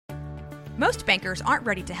Most bankers aren't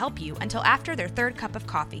ready to help you until after their third cup of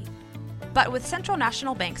coffee. But with Central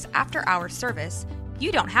National Bank's after-hours service,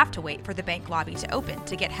 you don't have to wait for the bank lobby to open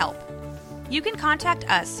to get help. You can contact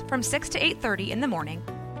us from 6 to 8:30 in the morning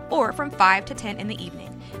or from 5 to 10 in the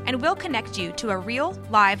evening, and we'll connect you to a real,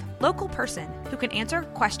 live, local person who can answer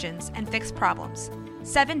questions and fix problems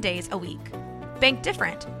 7 days a week. Bank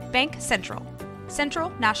different. Bank Central. Central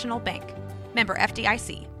National Bank. Member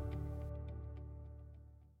FDIC.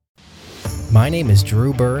 My name is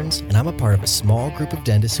Drew Burns, and I'm a part of a small group of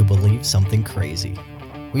dentists who believe something crazy.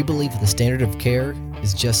 We believe the standard of care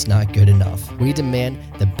is just not good enough. We demand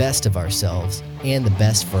the best of ourselves and the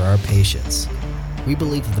best for our patients. We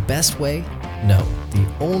believe that the best way? No, the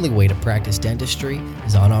only way to practice dentistry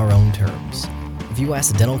is on our own terms. If you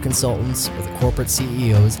ask the dental consultants or the corporate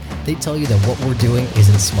CEOs, they tell you that what we're doing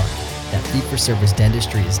isn't smart, that fee-for-service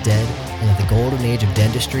dentistry is dead, and that the golden age of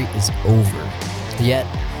dentistry is over. Yet,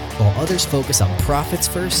 while others focus on profits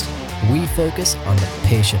first, we focus on the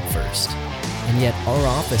patient first. And yet our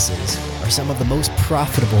offices are some of the most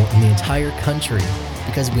profitable in the entire country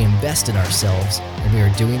because we invest in ourselves and we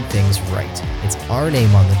are doing things right. It's our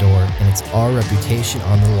name on the door and it's our reputation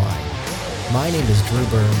on the line. My name is Drew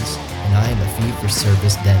Burns and I am a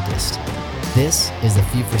fee-for-service dentist. This is the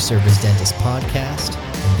Fee-for-Service Dentist Podcast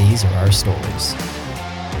and these are our stories.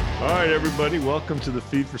 All right, everybody, welcome to the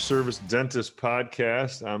Fee-for-Service Dentist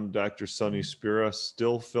Podcast. I'm Dr. Sonny Spira,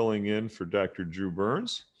 still filling in for Dr. Drew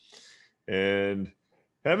Burns and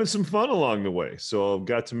having some fun along the way. So I've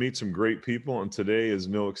got to meet some great people, and today is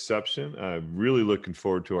no exception. I'm really looking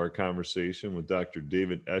forward to our conversation with Dr.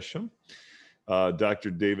 David Eshom.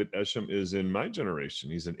 Dr. David Eshom is in my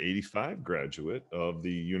generation. He's an 85 graduate of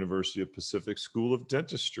the University of Pacific School of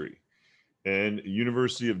Dentistry and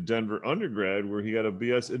University of Denver undergrad, where he got a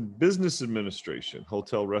BS in business administration,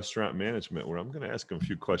 hotel restaurant management, where I'm going to ask him a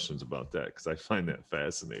few questions about that because I find that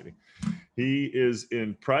fascinating. He is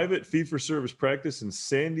in private fee-for-service practice in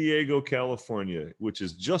San Diego, California, which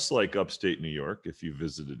is just like upstate New York, if you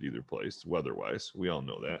visited either place, weather-wise. We all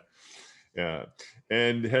know that.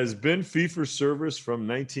 And has been fee-for-service from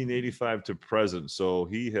 1985 to present. So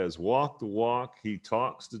he has walked the walk. He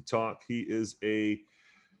talks the talk. He is a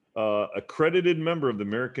accredited member of the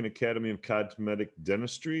American Academy of Cosmetic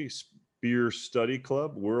Dentistry, Spear Study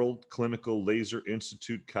Club, World Clinical Laser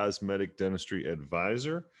Institute Cosmetic Dentistry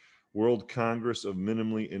Advisor, World Congress of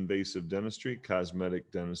Minimally Invasive Dentistry,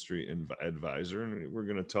 Cosmetic Dentistry Advisor. And we're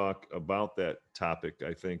going to talk about that topic,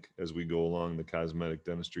 I think, as we go along the cosmetic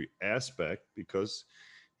dentistry aspect, because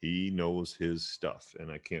he knows his stuff.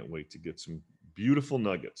 And I can't wait to get some beautiful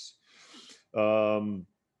nuggets.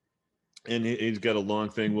 And he's got a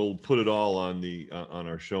long thing. We'll put it all on on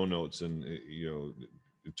our show notes, and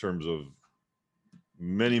in terms of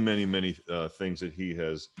many things that he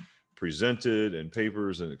has presented and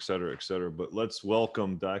papers and et cetera, et cetera. But let's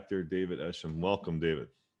welcome Dr. David Eshom. Welcome, David.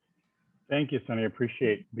 Thank you, Sonny. I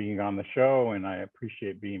appreciate being on the show, and I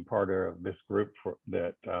appreciate being part of this group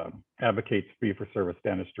that advocates fee-for-service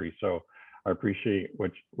dentistry. So I appreciate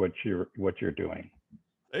what you're doing.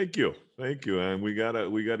 Thank you. And we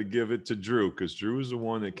gotta give it to Drew, because Drew is the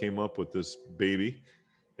one that came up with this baby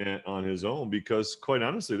on his own, because quite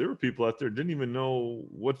honestly, there were people out there who didn't even know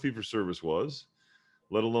what fee-for-service was,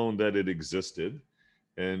 let alone that it existed.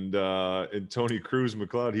 And Tony Cruz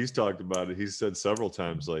McLeod, he's talked about it. He's said several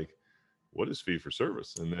times, like, what is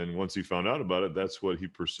fee-for-service? And then once he found out about it, that's what he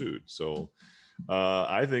pursued. So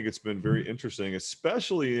I think it's been very interesting,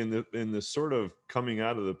 especially in the sort of coming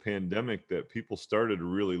out of the pandemic, that people started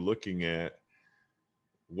really looking at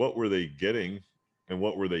what were they getting and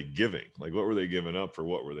what were they giving, like what were they giving up for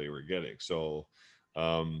what they were getting. So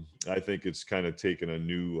I think it's kind of taken a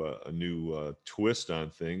new twist on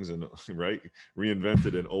things and right,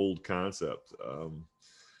 reinvented an old concept.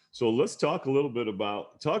 So let's talk a little bit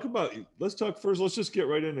let's talk first. Let's just get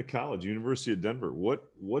right into college, University of Denver. What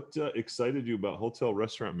excited you about hotel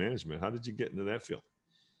restaurant management? How did you get into that field?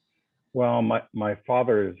 Well, my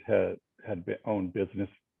father had owned business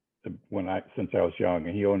since I was young,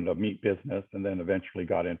 and he owned a meat business and then eventually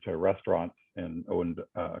got into restaurants and owned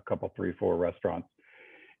a couple, 3, 4 restaurants.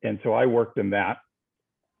 And so I worked in that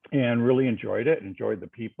and really enjoyed it, enjoyed the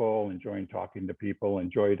people, enjoyed talking to people,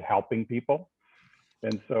 enjoyed helping people.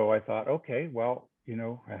 And so I thought, okay, well,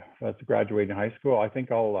 let's graduate in high school. I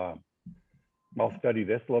think I'll study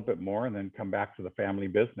this a little bit more and then come back to the family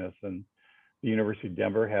business. And the University of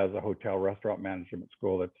Denver has a hotel restaurant management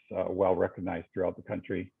school that's well recognized throughout the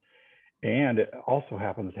country. And it also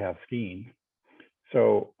happens to have skiing.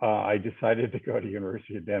 So I decided to go to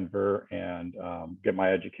University of Denver and get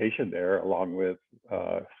my education there, along with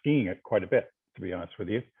skiing quite a bit, to be honest with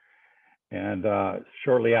you. And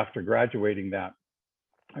shortly after graduating that,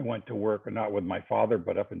 I went to work, not with my father,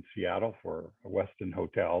 but up in Seattle for Westin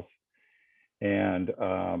Hotels, and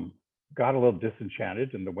got a little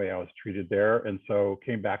disenchanted in the way I was treated there. And so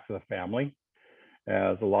came back to the family,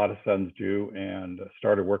 as a lot of sons do, and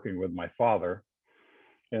started working with my father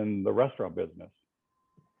in the restaurant business.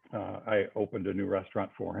 I opened a new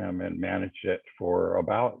restaurant for him and managed it for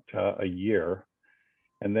about a year,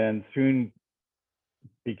 and then soon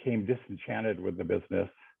became disenchanted with the business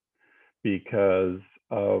because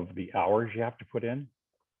of the hours you have to put in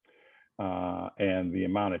and the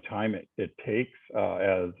amount of time it takes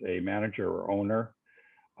as a manager or owner,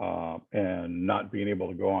 and not being able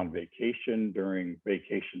to go on vacation during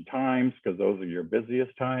vacation times, because those are your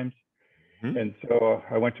busiest times. Mm-hmm. And so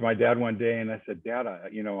I went to my dad one day and I said, Dad, I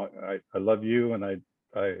love you and I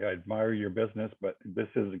admire your business, but this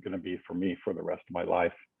isn't going to be for me for the rest of my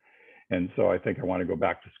life. And so I think I want to go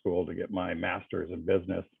back to school to get my master's in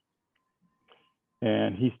business.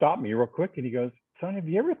 And he stopped me real quick and he goes, Son, have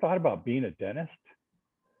you ever thought about being a dentist?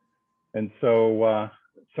 And so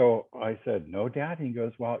I said, no, Dad. And he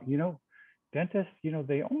goes, well, dentists,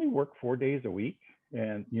 they only work 4 days a week.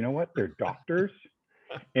 And you know what? They're doctors.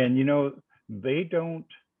 And,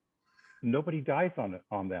 nobody dies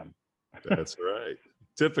on them. That's right.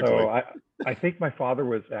 Typically. So I think my father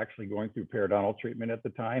was actually going through periodontal treatment at the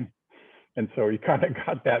time. And so he kind of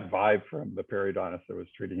got that vibe from the periodontist that was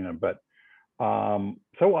treating him. But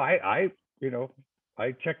so I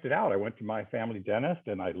checked it out. I went to my family dentist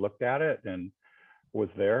and I looked at it and was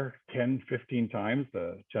there 10, 15 times.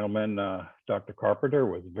 The gentleman, Dr. Carpenter,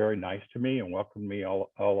 was very nice to me and welcomed me all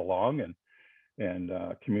along and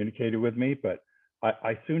communicated with me. But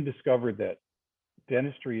I soon discovered that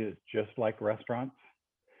dentistry is just like restaurants.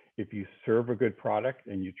 If you serve a good product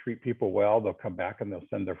and you treat people well, they'll come back and they'll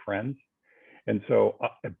send their friends. And so,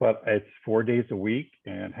 but it's 4 days a week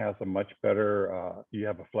and has a much better, you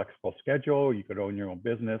have a flexible schedule, you could own your own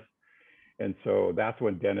business. And so that's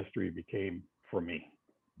when dentistry became for me.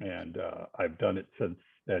 And I've done it since,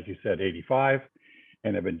 as you said, 85,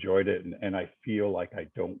 and I've enjoyed it. And I feel like I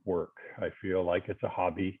don't work. I feel like it's a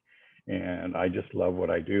hobby. And I just love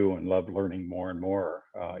what I do and love learning more and more,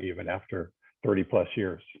 even after 30 plus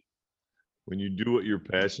years. When you do what you're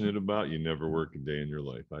passionate about, you never work a day in your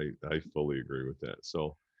life. I fully agree with that.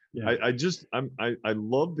 So yeah. I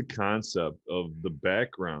love the concept of the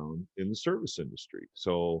background in the service industry.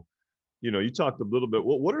 So, you talked a little bit,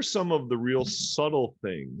 what are some of the real subtle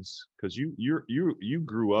things? Because you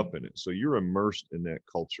grew up in it, so you're immersed in that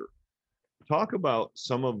culture. Talk about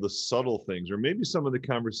some of the subtle things, or maybe some of the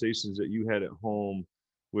conversations that you had at home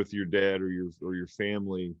with your dad or your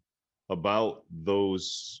family about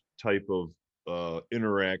those type of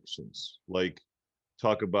interactions. Like,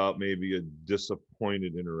 talk about maybe a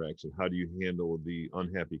disappointed interaction. How do you handle the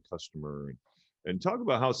unhappy customer? And talk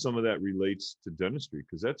about how some of that relates to dentistry,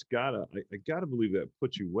 because that's I gotta believe that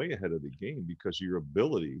puts you way ahead of the game, because of your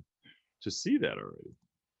ability to see that already.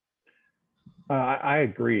 I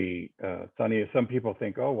agree, Sonny. Some people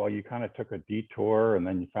think, oh, well, you kind of took a detour and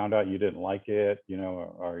then you found out you didn't like it,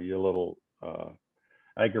 are you a little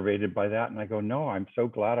aggravated by that? And I go, no, I'm so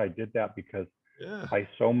glad I did that, because I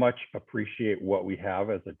so much appreciate what we have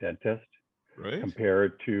as a dentist, right,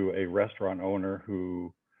 compared to a restaurant owner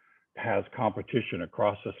who has competition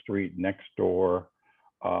across the street, next door,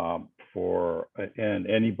 and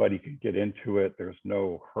anybody can get into it. There's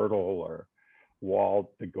no hurdle or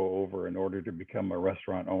wall to go over in order to become a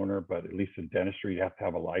restaurant owner, but at least in dentistry, you have to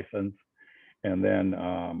have a license. And then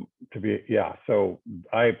so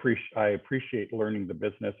I appreciate learning the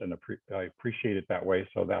business, and I appreciate it that way.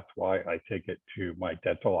 So that's why I take it to my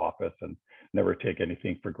dental office and never take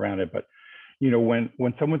anything for granted. But,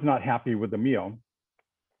 when someone's not happy with the meal,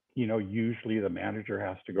 usually the manager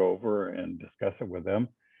has to go over and discuss it with them.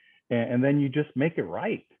 And then you just make it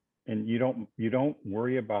right. And you don't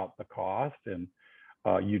worry about the cost, and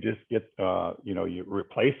you just get, you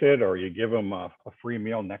replace it, or you give them a free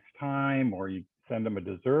meal next time, or you send them a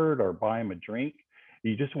dessert or buy them a drink.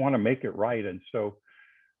 You just want to make it right. And so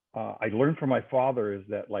I learned from my father is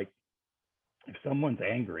that, like, if someone's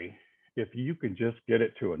angry, if you can just get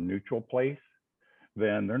it to a neutral place,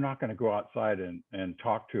 then they're not going to go outside and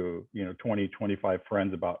talk to, 20, 25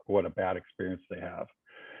 friends about what a bad experience they have.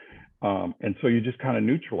 And so you just kind of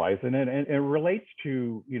neutralize it. And it relates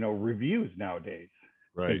to, reviews nowadays,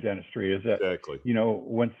 right, in dentistry, is that, exactly,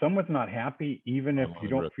 when someone's not happy, even if you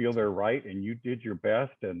don't feel they're right and you did your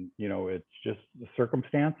best and, it's just the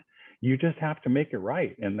circumstance, you just have to make it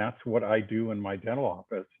right. And that's what I do in my dental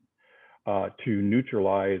office, to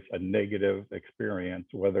neutralize a negative experience,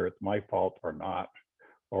 whether it's my fault or not,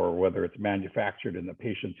 or whether it's manufactured in the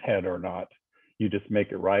patient's head or not. You just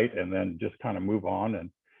make it right and then just kind of move on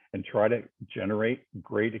and try to generate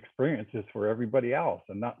great experiences for everybody else,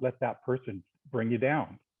 and not let that person bring you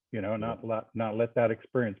down, not let that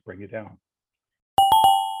experience bring you down.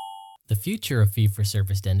 The future of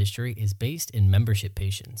fee-for-service dentistry is based in membership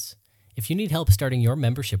patients. If you need help starting your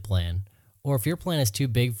membership plan, or if your plan is too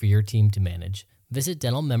big for your team to manage, visit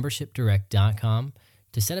dentalmembershipdirect.com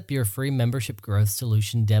to set up your free membership growth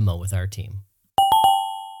solution demo with our team.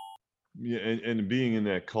 Yeah, and being in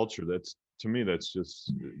that culture, that's, to me,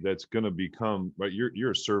 that's going to become, right,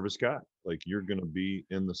 you're a service guy. Like, you're going to be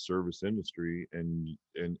in the service industry, and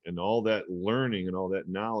all that learning and all that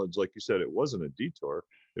knowledge, like you said, it wasn't a detour.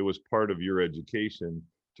 It was part of your education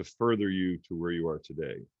to further you to where you are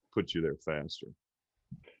today, put you there faster.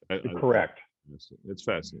 Correct. It's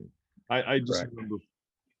fascinating. I just remember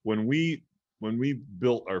when we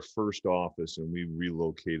built our first office and we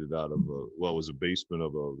relocated out of it was a basement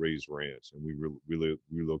of a raised ranch, and we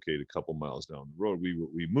relocated a couple miles down the road.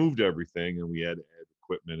 We moved everything, and we had to add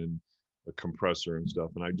equipment and a compressor and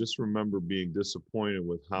stuff. And I just remember being disappointed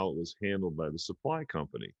with how it was handled by the supply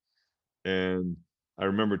company. And I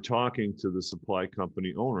remember talking to the supply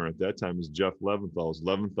company owner at that time, was Jeff Leventhal's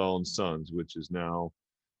Leventhal and Sons, which is now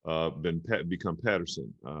become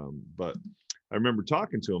Patterson. But I remember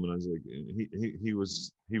talking to him, and I was like, he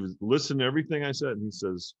was listening to everything I said, and he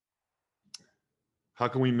says, "How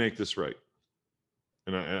can we make this right?"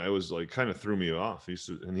 And I was like, kind of threw me off. He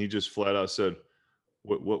said, and he just flat out said,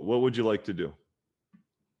 "What would you like to do?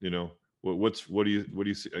 What do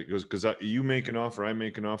you see?" He goes, "Because you make an offer, I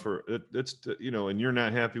make an offer. That's and you're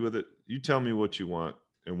not happy with it. You tell me what you want,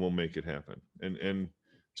 and we'll make it happen." And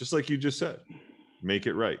just like you just said, make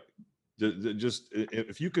it right. Just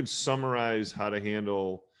if you could summarize how to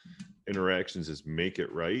handle interactions as make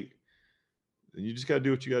it right, then you just got to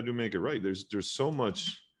do what you got to do, make it right. There's so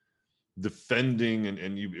much defending,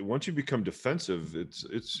 and you, once you become defensive, it's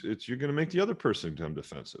you're going to make the other person become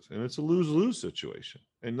defensive, and it's a lose-lose situation.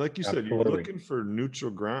 And like you said, you're looking for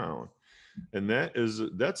neutral ground, and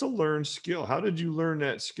that's a learned skill. How did you learn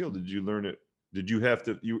that skill? Did you learn it? Did you have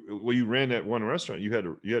to, you ran that one restaurant, you had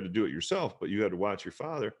to do it yourself, but you had to watch your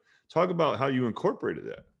father. Talk about how you incorporated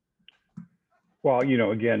that. Well,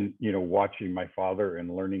 again, watching my father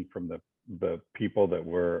and learning from the people that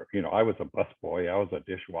were, I was a busboy, I was a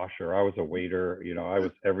dishwasher, I was a waiter, I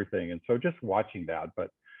was everything. And so just watching that.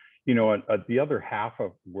 But, the other half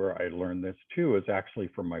of where I learned this too is actually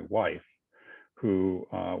from my wife, who,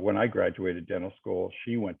 when I graduated dental school,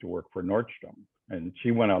 she went to work for Nordstrom, and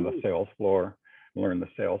she went on the sales floor, learned the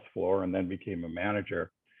sales floor, and then became a manager.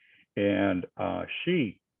 And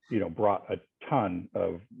she, brought a ton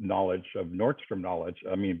of knowledge, of Nordstrom knowledge.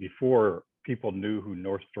 I mean, before people knew who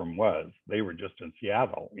Nordstrom was, they were just in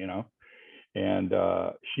Seattle, and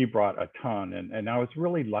she brought a ton. And I was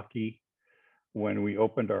really lucky when we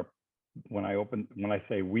opened when I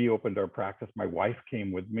say we opened our practice, my wife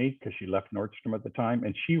came with me because she left Nordstrom at the time,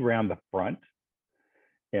 and she ran the front.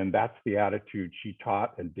 And that's the attitude she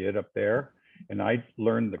taught and did up there. And I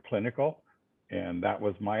learned the clinical, and that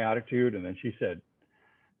was my attitude. And then she said,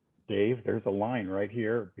 "Dave, there's a line right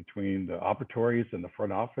here between the operatories and the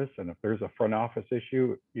front office. And if there's a front office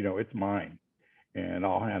issue, it's mine, and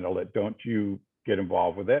I'll handle it. Don't you get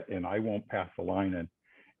involved with it. And I won't pass the line and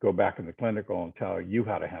go back in the clinical and tell you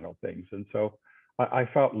how to handle things." And so I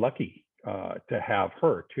felt lucky to have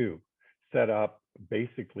her too set up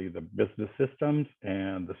basically the business systems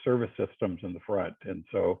and the service systems in the front. And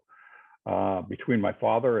so between my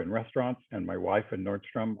father and restaurants and my wife and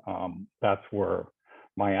Nordstrom, that's where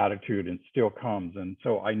my attitude and still comes. And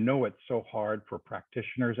so I know it's so hard for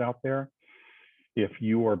practitioners out there. If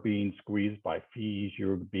you are being squeezed by fees,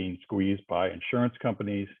 you're being squeezed by insurance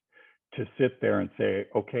companies, to sit there and say,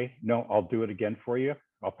 "Okay, no, I'll do it again for you.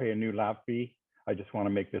 I'll pay a new lab fee. I just want to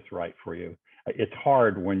make this right for you." It's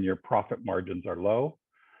hard when your profit margins are low,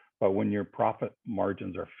 but when your profit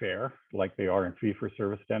margins are fair, like they are in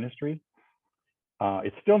fee-for-service dentistry,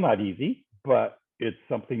 it's still not easy, but it's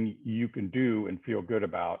something you can do and feel good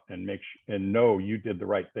about, and and know you did the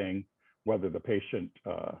right thing, whether the patient,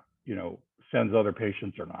 sends other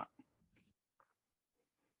patients or not.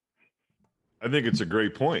 I think it's a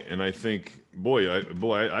great point. And I think,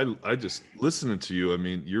 I just listening to you, I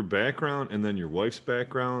mean, your background and then your wife's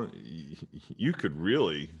background, you could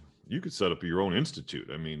set up your own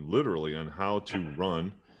institute. I mean, literally, on how to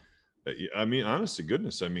run. I mean, honest to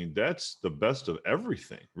goodness, I mean, that's the best of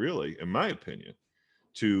everything, really, in my opinion,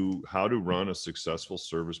 to how to run a successful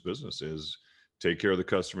service business is take care of the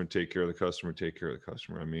customer, take care of the customer, take care of the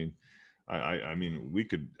customer. I mean, I mean, we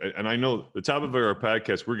could, and I know the top of our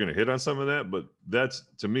podcast, we're going to hit on some of that, but that's,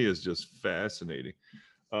 to me, is just fascinating.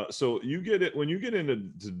 So you get it when you get into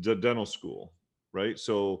dental school, right?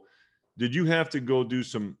 So did you have to go do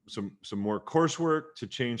some more coursework to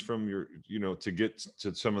change from your, to get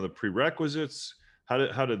to some of the prerequisites? How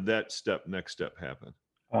did that next step happen?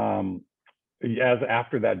 As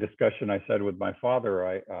after that discussion I said with my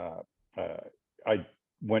father, I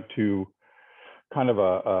went to kind of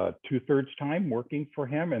a 2/3 time working for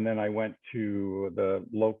him, and then I went to the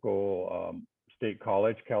local state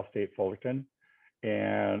college, Cal State Fullerton,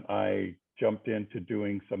 and I jumped into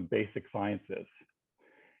doing some basic sciences,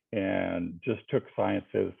 and just took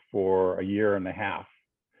sciences for a year and a half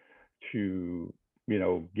to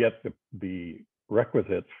get the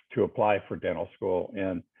requisites to apply for dental school.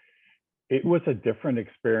 And it was a different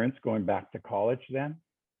experience going back to college then,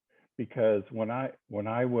 because when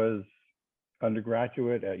I was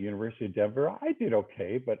undergraduate at University of Denver, I did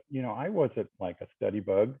okay, but I wasn't like a study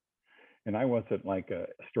bug, and I wasn't like a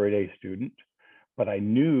straight A student. But I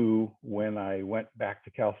knew when I went back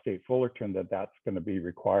to Cal State Fullerton that that's going to be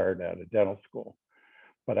required at a dental school.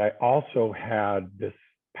 But I also had this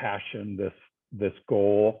passion, this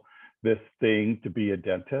goal, this thing to be a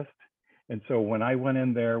dentist. And so when I went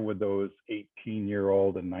in there with those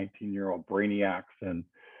 18-year-old and 19-year-old brainiacs and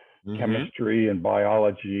chemistry and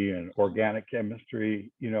biology and organic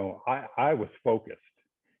chemistry, I was focused.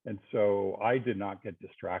 And so I did not get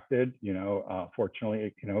distracted,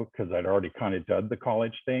 fortunately, because I'd already kind of done the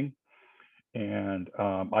college thing. And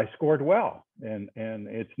I scored well. And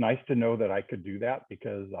it's nice to know that I could do that,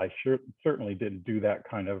 because I certainly didn't do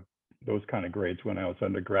those kind of grades when I was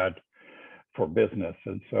undergrad for business.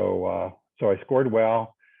 And so I scored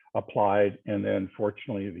well, applied, and then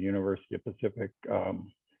fortunately the University of Pacific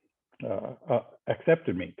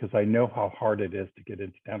accepted me, because I know how hard it is to get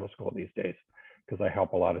into dental school these days, because I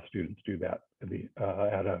help a lot of students do that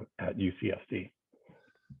at UCSD.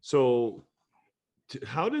 So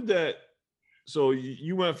how did that, so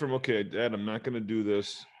you went from, okay, Dad, I'm not going to do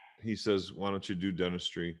this. He says, why don't you do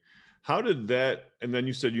dentistry? How did that, and then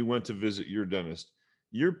you said you went to visit your dentist.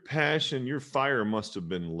 Your passion, your fire must have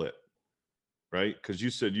been lit, right? Because you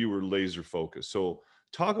said you were laser focused. So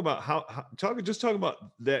talk about talk about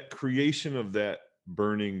that creation of that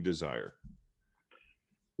burning desire.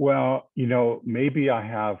 Well, maybe I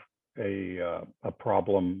have a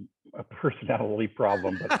problem, a personality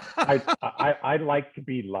problem, but I like to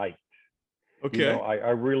be liked. Okay. I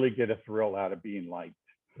really get a thrill out of being liked.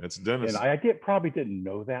 That's dentist. And I probably didn't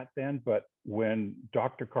know that then, but when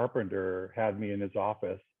Dr. Carpenter had me in his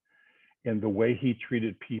office, and the way he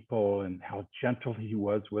treated people and how gentle he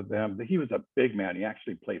was with them, he was a big man. He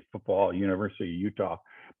actually played football at University of Utah,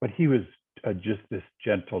 but he was just this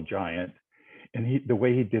gentle giant. And the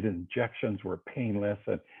way he did injections were painless,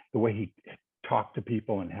 and the way he talked to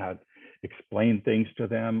people and had explained things to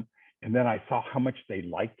them. And then I saw how much they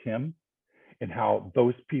liked him, and how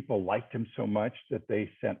those people liked him so much that they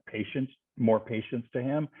sent more patients to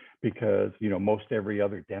him, because most every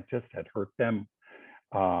other dentist had hurt them.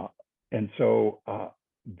 And so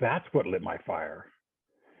that's what lit my fire.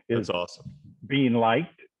 That's awesome. Being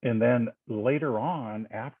liked. And then later on,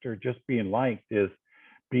 after just being liked, is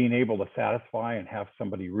being able to satisfy and have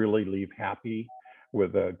somebody really leave happy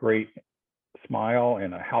with a great smile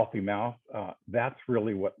and a healthy mouth. That's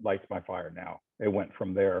really what lights my fire now. It went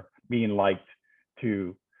from there, being liked,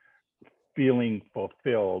 to feeling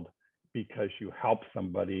fulfilled because you help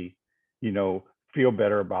somebody, feel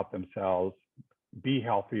better about themselves, be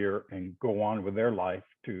healthier, and go on with their life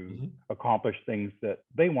to accomplish things that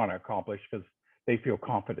they want to accomplish, because they feel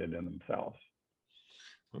confident in themselves.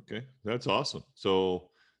 Okay, that's awesome. So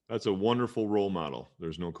that's a wonderful role model.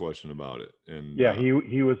 There's no question about it. And yeah,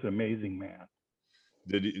 he was an amazing man.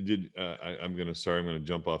 I'm going to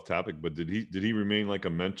jump off topic, but did he remain like a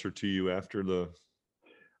mentor to you after the?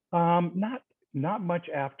 Not much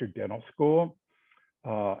after dental school.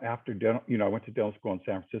 After dental, I went to dental school in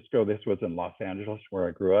San Francisco. This was in Los Angeles, where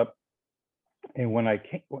I grew up. And when I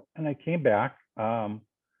came back,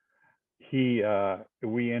 we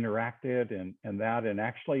interacted and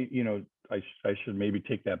actually, I should maybe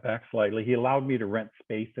take that back slightly. He allowed me to rent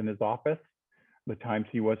space in his office the times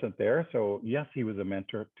he wasn't there. So yes, he was a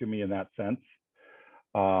mentor to me in that sense.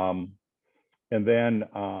 And then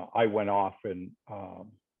I went off and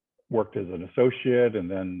worked as an associate, and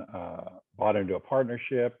then bought into a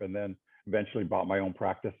partnership, and then eventually bought my own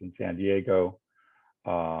practice in San Diego,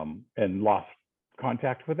 and lost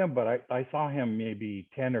contact with him. But I saw him maybe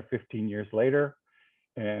 10 or 15 years later,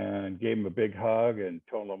 and gave him a big hug and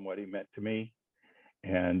told him what he meant to me.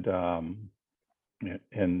 And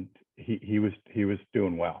he was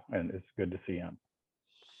doing well, and it's good to see him.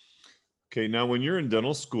 Okay, now when you're in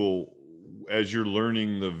dental school, as you're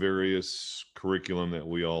learning the various curriculum that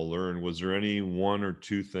we all learn, was there any one or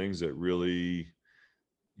two things that really,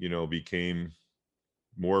 became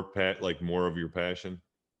more more of your passion?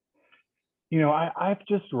 I've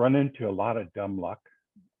just run into a lot of dumb luck,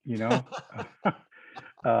 you know.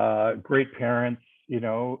 Great parents,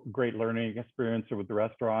 great learning experience with the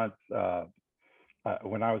restaurants.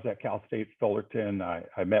 When I was at Cal State Fullerton,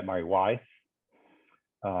 I met my wife.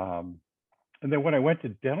 And then when I went to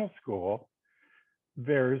dental school,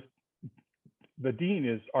 the dean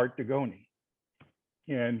is Art Degoni,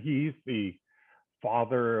 and he's the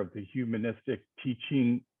father of the humanistic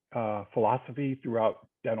teaching philosophy throughout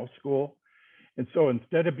dental school. And so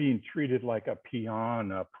instead of being treated like a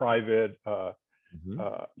peon, a private, like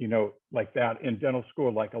that in dental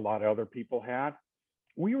school, like a lot of other people had,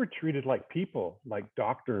 we were treated like people, like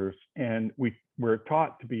doctors, and we were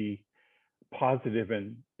taught to be positive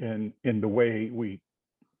in the way we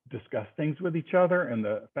discuss things with each other. And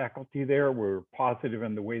the faculty there were positive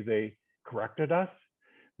in the way they corrected us.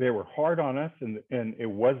 They were hard on us, and it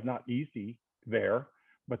was not easy there,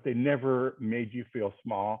 but they never made you feel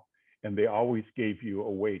small, and they always gave you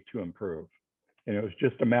a way to improve. And it was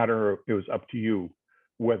just a matter of, it was up to you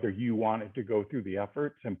whether you wanted to go through the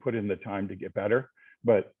efforts and put in the time to get better,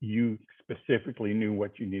 but you specifically knew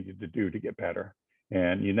what you needed to do to get better.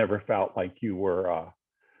 And you never felt like you were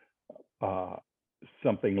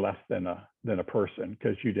something less than a person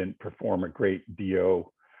because you didn't perform a great DO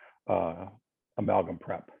amalgam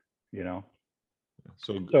prep,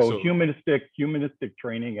 So humanistic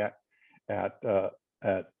training at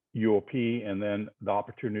UOP, and then the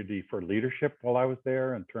opportunity for leadership while I was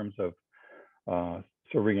there in terms of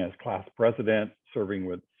serving as class president, serving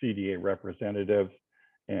with CDA representatives,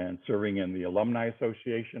 and serving in the Alumni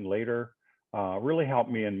Association later, really helped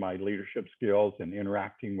me in my leadership skills and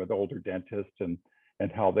interacting with older dentists and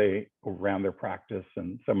how they ran their practice,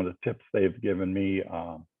 and some of the tips they've given me,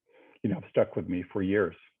 have stuck with me for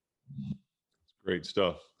years. Great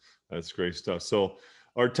stuff. That's great stuff. So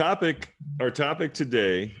our topic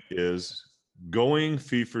today is going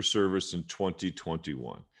fee for service in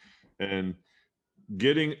 2021, and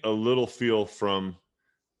getting a little feel from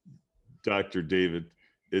Dr. David.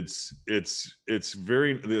 It's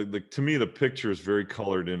very, to me, the picture is very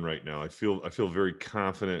colored in right now. I feel very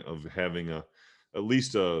confident of having at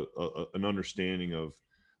least an understanding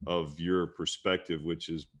of your perspective, which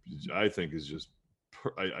is, I think, is just,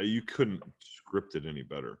 you couldn't script it any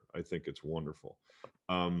better. I think it's wonderful.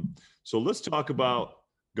 So let's talk about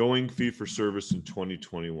going fee for service in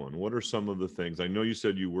 2021. What are some of the things? I know you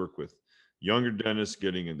said you work with younger dentists,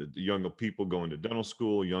 getting into younger people going to dental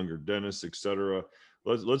school, younger dentists, et cetera.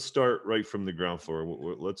 Let's start right from the ground floor.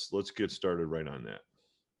 Let's get started right on that.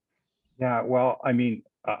 Yeah, well, I mean,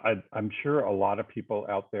 I'm sure a lot of people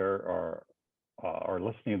out there are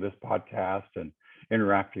listening to this podcast and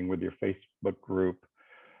interacting with your Facebook group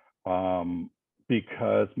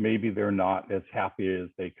because maybe they're not as happy as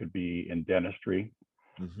they could be in dentistry.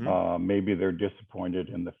 Maybe they're disappointed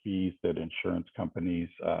in the fees that insurance companies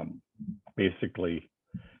basically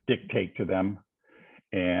dictate to them.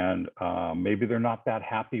 And maybe they're not that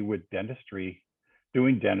happy with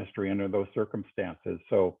doing dentistry under those circumstances.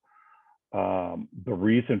 So the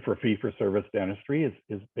reason for fee-for-service dentistry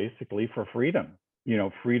is basically for freedom,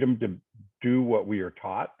 freedom to do what we are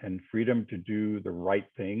taught, and freedom to do the right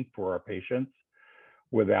thing for our patients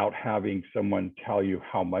without having someone tell you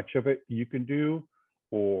how much of it you can do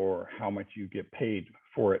or how much you get paid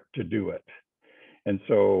for it to do it. And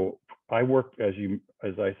so I worked, as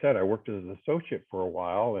I said, I worked as an associate for a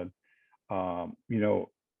while, and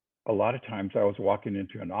a lot of times I was walking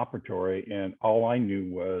into an operatory and all I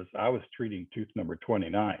knew was I was treating tooth number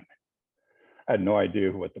 29. I had no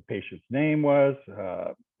idea what the patient's name was.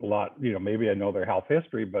 Maybe I know their health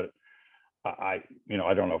history, but I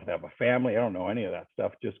don't know if they have a family. I don't know any of that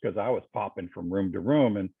stuff, just because I was popping from room to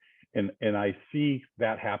room, and I see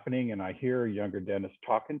that happening, and I hear younger dentists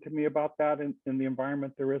talking to me about that in the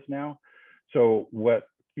environment there is now. So what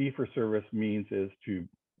fee for service means is to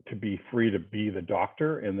be free to be the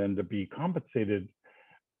doctor, and then to be compensated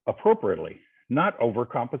appropriately, not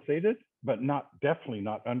overcompensated, but definitely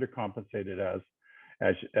not undercompensated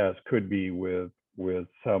as could be with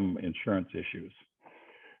some insurance issues.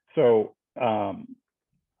 So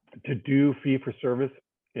to do fee for service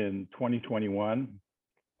in 2021,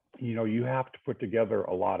 you have to put together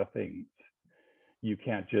a lot of things. You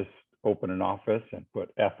can't just open an office and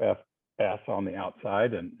put FFS on the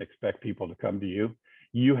outside and expect people to come to you.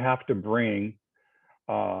 You have to bring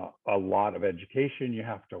a lot of education. You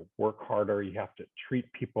have to work harder. You have to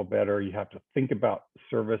treat people better. You have to think about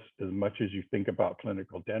service as much as you think about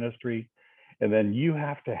clinical dentistry. And then you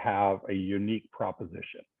have to have a unique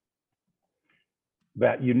proposition.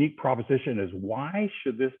 That unique proposition is, why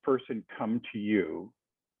should this person come to you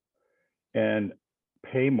and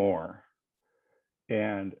pay more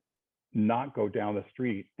and not go down the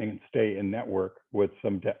street and stay in network with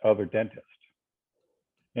some other dentist?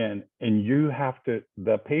 And you have to,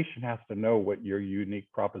 the patient has to know what your unique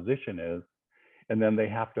proposition is, and then they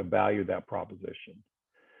have to value that proposition.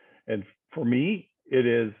 And for me, it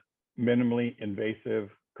is minimally invasive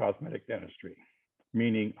cosmetic dentistry,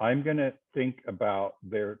 meaning I'm going to think about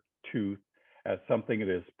their tooth as something that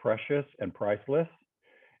is precious and priceless.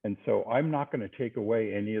 And so I'm not going to take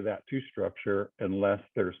away any of that tooth structure unless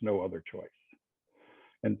there's no other choice.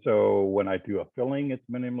 And so when I do a filling, it's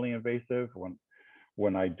minimally invasive.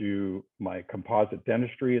 When I do my composite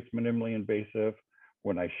dentistry, it's minimally invasive.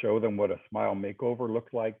 When I show them what a smile makeover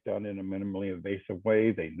looks like done in a minimally invasive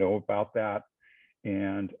way, they know about that.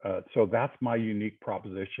 And so that's my unique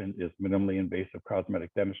proposition, is minimally invasive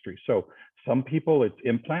cosmetic dentistry. So some people it's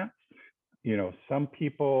implants, some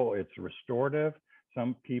people it's restorative,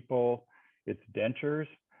 some people it's dentures,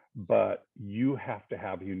 but you have to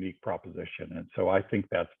have a unique proposition. And so I think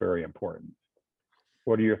that's very important.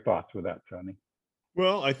 What are your thoughts with that, Sonny?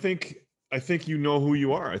 Well, I think you know who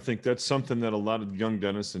you are. I think that's something that a lot of young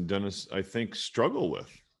dentists and dentists, I think, struggle with,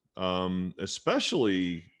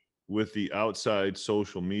 especially with the outside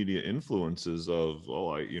social media influences of,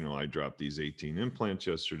 I dropped these 18 implants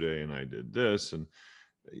yesterday and I did this, and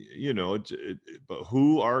but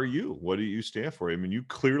who are you? What do you stand for? I mean, you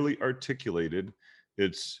clearly articulated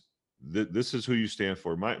this is who you stand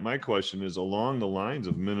for. My question is along the lines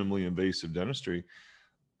of minimally invasive dentistry.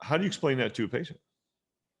 How do you explain that to a patient?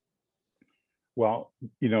 Well,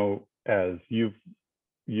 as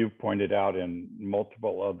you've pointed out in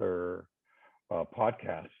multiple other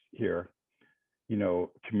podcasts here,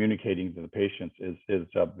 communicating to the patients is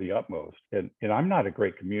of the utmost. And I'm not a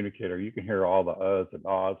great communicator. You can hear all the uhs and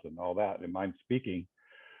ahs and all that in my speaking.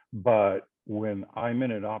 But when I'm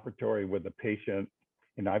in an operatory with a patient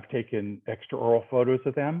and I've taken extraoral photos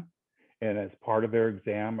of them, and as part of their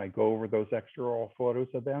exam, I go over those extraoral photos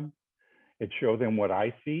of them and show them what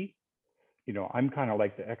I see. I'm kind of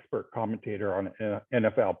like the expert commentator on an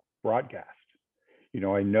NFL broadcast.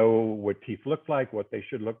 I know what teeth look like, what they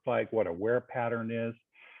should look like, what a wear pattern is,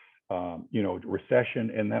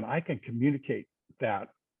 recession, and then I can communicate that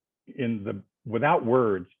without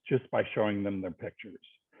words, just by showing them their pictures.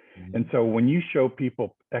 Mm-hmm. And so when you show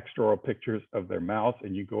people extraoral pictures of their mouth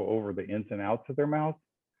and you go over the ins and outs of their mouth,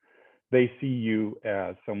 they see you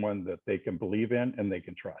as someone that they can believe in and they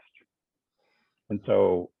can trust. And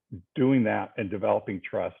so doing that and developing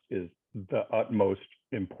trust is the utmost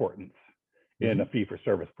importance in a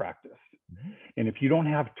fee-for-service practice. Mm-hmm. And if you don't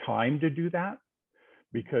have time to do that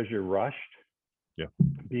because you're rushed,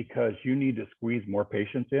 because you need to squeeze more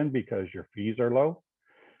patients in because your fees are low,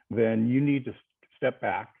 then you need to step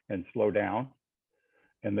back and slow down.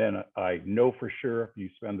 And then I know for sure if you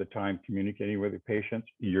spend the time communicating with your patients,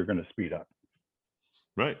 you're going to speed up.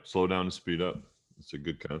 Right. Slow down and speed up. It's a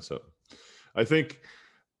good concept. I think,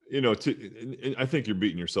 I think you're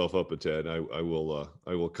beating yourself up a tad. I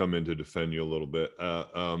will come in to defend you a little bit.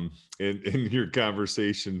 In your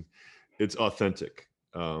conversation, it's authentic.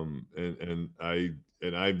 And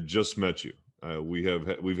I've just met you.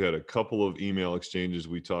 We've had a couple of email exchanges.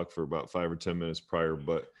 We talked for about 5 or 10 minutes prior,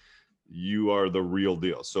 but you are the real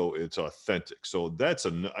deal. So it's authentic. So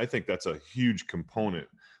I think that's a huge component.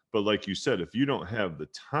 But like you said, if you don't have the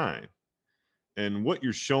time, and what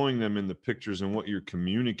you're showing them in the pictures and what you're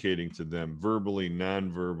communicating to them verbally,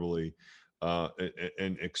 non-verbally,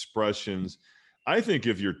 and expressions, I think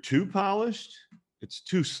if you're too polished, it's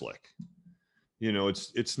too slick.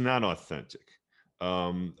 It's not authentic.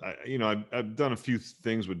 I've done a few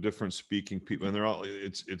things with different speaking people, and they're all,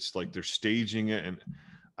 it's like they're staging it. And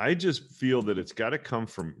I just feel that it's got to come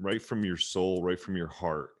right from your soul, right from your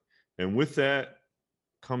heart. And with that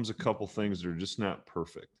comes a couple things that are just not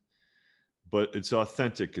perfect. But it's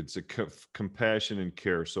authentic. It's a compassion and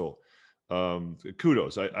care. So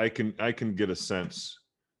kudos. I can get a sense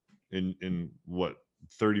in what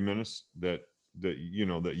 30 minutes that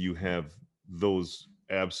you have those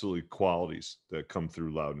absolutely qualities that come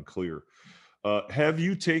through loud and clear. Have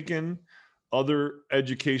you taken other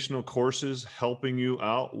educational courses helping you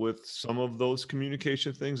out with some of those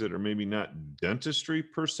communication things that are maybe not dentistry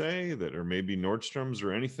per se, that are maybe Nordstrom's,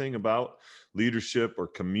 or anything about leadership or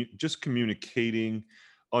just communicating,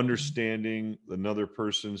 understanding another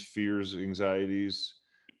person's fears, anxieties,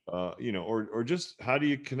 or just how do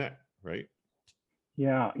you connect, right?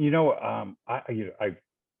 Yeah, I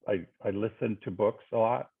listen to books a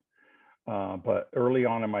lot, but early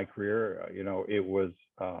on in my career, it was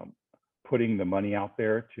putting the money out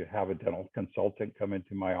there to have a dental consultant come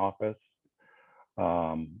into my office.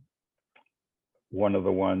 One of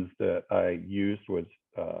the ones that I used was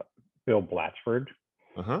Bill Blatchford,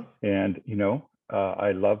 Uh-huh. and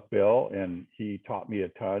I love Bill, and he taught me a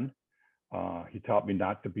ton. He taught me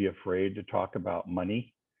not to be afraid to talk about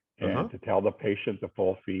money Uh-huh. and to tell the patient the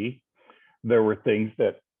full fee. There were things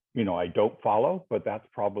that, I don't follow, but that's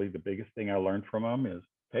probably the biggest thing I learned from him is,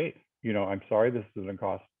 hey, I'm sorry, this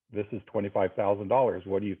is $25,000.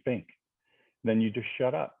 What do you think? Then you just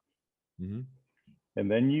shut up. Mm-hmm.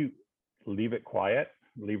 And then you leave it quiet,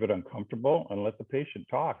 leave it uncomfortable, and let the patient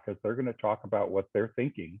talk, because they're going to talk about what they're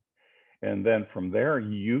thinking. And then from there,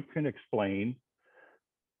 you can explain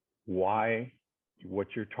why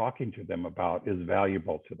what you're talking to them about is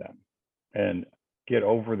valuable to them, and get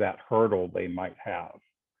over that hurdle they might have,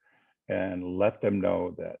 and let them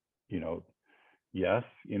know that, yes,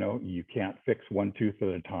 you can't fix one tooth at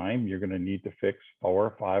a time. You're going to need to fix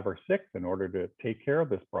 4, 5, or 6 in order to take care of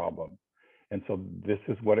this problem. And so this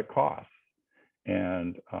is what it costs.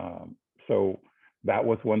 And so that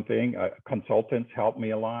was one thing. Consultants helped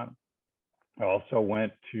me a lot. I also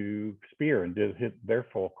went to Spear and did their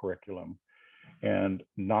full curriculum, and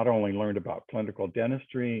not only learned about clinical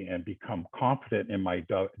dentistry and become confident in my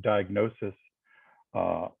diagnosis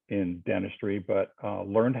in dentistry, but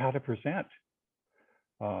learned how to present,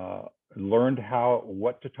 learned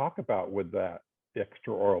what to talk about with that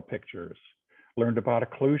extraoral pictures, learned about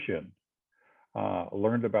occlusion,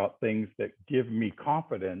 learned about things that give me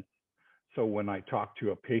confidence. So when I talk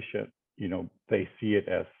to a patient, they see it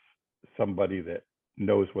as somebody that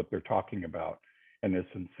knows what they're talking about and is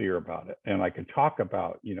sincere about it. And I can talk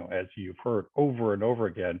about, as you've heard over and over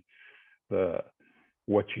again,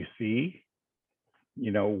 what you see,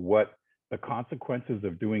 what the consequences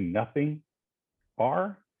of doing nothing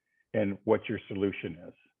are, and what your solution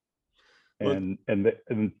is.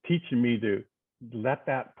 And teaching me to let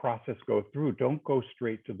that process go through. Don't go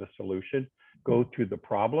straight to the solution. Go to the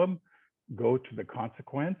problem, go to the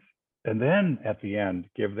consequence, and then at the end,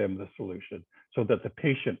 give them the solution, so that the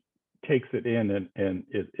patient takes it in and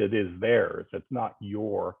it is theirs. It's not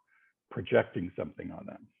your projecting something on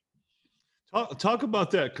them. Talk about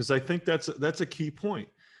that, because I think that's a key point.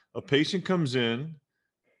 A patient comes in,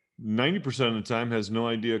 90% of the time has no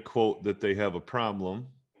idea, quote, that they have a problem,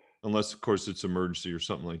 unless of course it's emergency or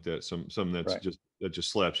something like that. Some that's Right. that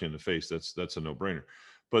just slaps you in the face. That's a no-brainer.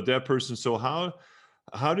 But that person, so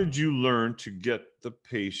how did you learn to get the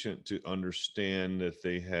patient to understand that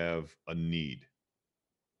they have a need?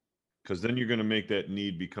 Because then you're going to make that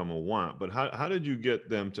need become a want. But how did you get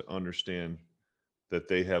them to understand that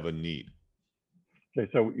they have a need? Okay,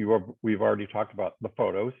 so we've already talked about the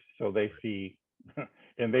photos. So they see,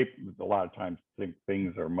 and they a lot of times think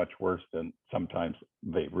things are much worse than sometimes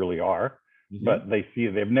they really are. Mm-hmm. But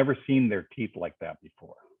they've never seen their teeth like that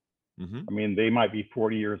before. Mm-hmm. I mean, they might be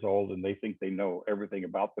 40 years old and they think they know everything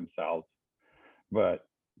about themselves, but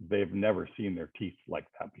they've never seen their teeth like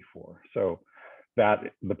that before. So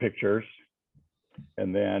the pictures,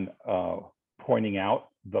 and then pointing out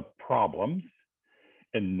the problems,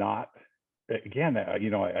 and not, again,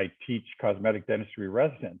 I teach cosmetic dentistry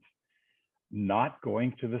residents, not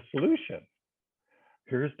going to the solution.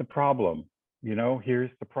 Here's the problem,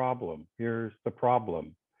 here's the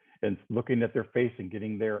problem, and looking at their face and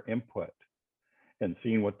getting their input and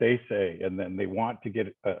seeing what they say. And then they want to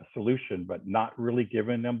get a solution, but not really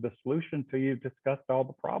giving them the solution till you've discussed all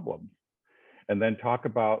the problems. And then talk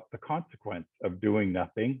about the consequence of doing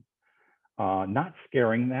nothing, not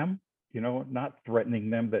scaring them, not threatening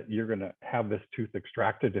them that you're going to have this tooth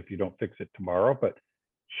extracted if you don't fix it tomorrow, but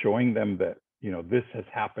showing them that, this has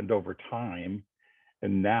happened over time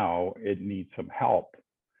and now it needs some help.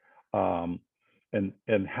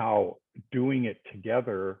 And how doing it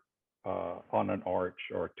together on an arch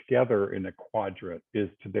or together in a quadrant is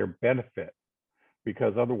to their benefit,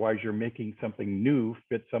 because otherwise you're making something new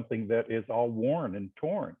fit something that is all worn and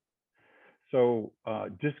torn. So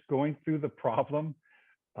just going through the problem,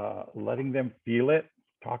 letting them feel it,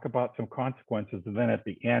 talk about some consequences, and then at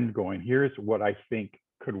the end going, here's what I think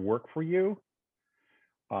could work for you.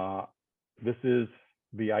 This is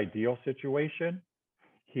the ideal situation.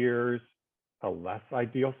 Here's a less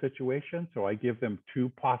ideal situation. So I give them 2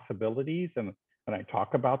 possibilities, and I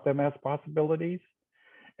talk about them as possibilities,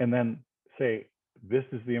 and then say, this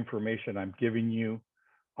is the information I'm giving you.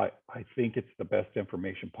 I think it's the best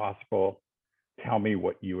information possible. Tell me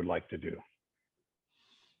what you would like to do.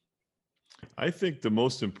 I think the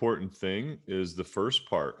most important thing is the first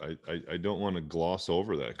part. I don't want to gloss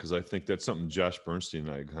over that, because I think that's something Josh Bernstein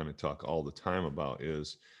and I kind of talk all the time about.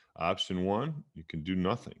 Is option one, you can do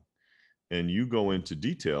nothing, and you go into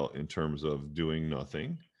detail in terms of doing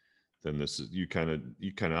nothing. Then this is, you kind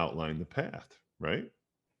of outline the path, right?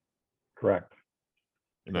 Correct.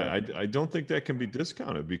 And I don't think that can be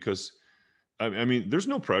discounted, because I mean, there's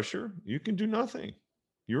no pressure. You can do nothing.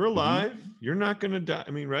 You're alive. You're not going to die.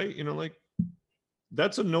 I mean, right? Like,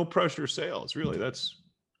 that's a no pressure sale. It's really, that's,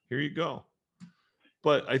 here you go.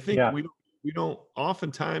 But I think we don't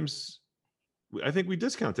oftentimes, I think we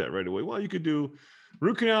discount that right away. Well, you could do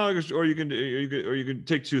root canal, or you can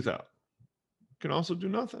take tooth out. You can also do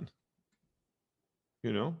nothing.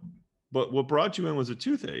 But what brought you in was a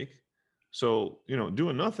toothache. So,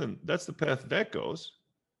 doing nothing, that's the path that goes.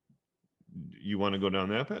 You want to go down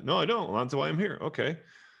that path? No, I don't. Well, that's why I'm here. Okay.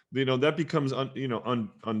 That becomes,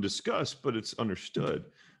 undiscussed, but it's understood.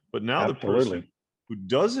 But now the person who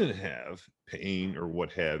doesn't have pain or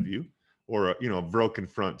what have you, or a broken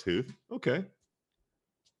front tooth, okay,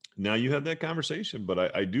 now you have that conversation.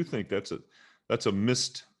 But I do think that's a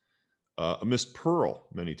missed pearl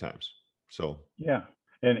many times. So yeah,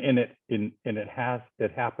 and it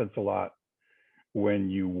happens a lot when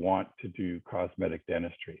you want to do cosmetic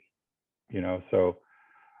dentistry. So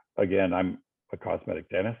again, I'm a cosmetic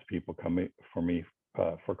dentist. People come for me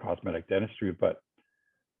for cosmetic dentistry, but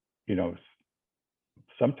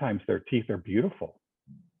sometimes their teeth are beautiful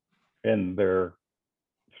and they're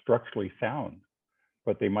structurally sound,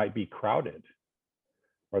 but they might be crowded,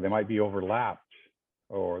 or they might be overlapped,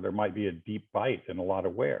 or there might be a deep bite and a lot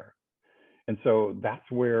of wear. And so that's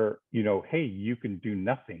where, hey, you can do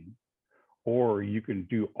nothing, or you can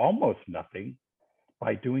do almost nothing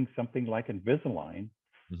by doing something like Invisalign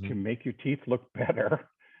to make your teeth look better,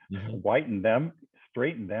 whiten them,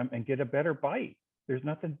 straighten them, and get a better bite. There's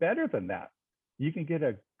nothing better than that. You can get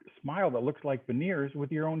a smile that looks like veneers with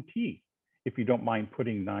your own teeth, if you don't mind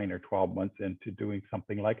putting 9 or 12 months into doing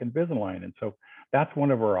something like Invisalign. And so that's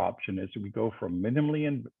one of our options, is we go from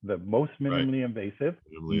the most minimally invasive,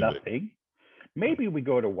 nothing. Maybe we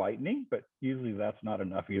go to whitening, but usually that's not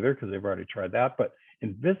enough either, because they've already tried that. But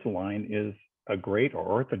Invisalign is a great,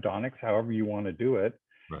 or orthodontics, however you want to do it,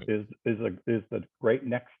 is the great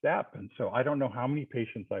next step. And so I don't know how many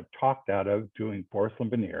patients I've talked out of doing porcelain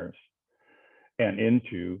veneers and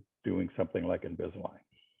into doing something like Invisalign.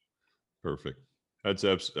 Perfect. That's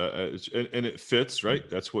and it fits, right?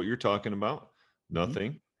 That's what you're talking about.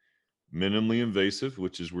 Nothing, minimally invasive,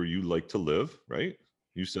 which is where you like to live, right?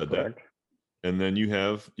 You said Correct. that. And then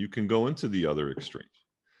you can go into the other extreme.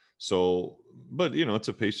 So, but it's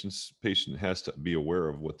a patient has to be aware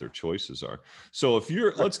of what their choices are. So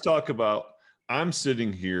let's talk about, I'm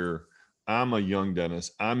sitting here, I'm a young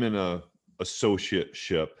dentist, I'm in a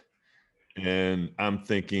associateship, and I'm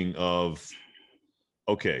thinking of,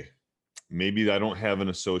 okay, maybe I don't have an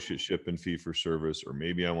associateship in fee for service, or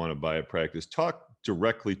maybe I want to buy a practice. Talk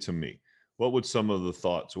directly to me. What would some of the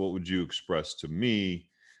thoughts, what would you express to me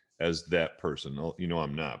as that person?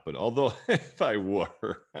 I'm not, but although if I were,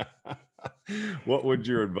 what would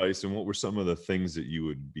your advice, and what were some of the things that you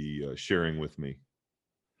would be sharing with me?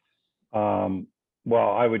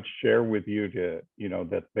 Well, I would share with you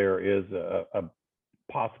that there is a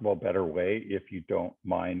possible better way, if you don't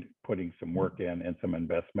mind putting some work in and some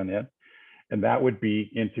investment in, and that would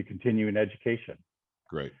be into continuing education.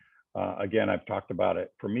 Great. Again, I've talked about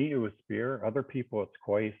it. For me, it was Spear. Other people, it's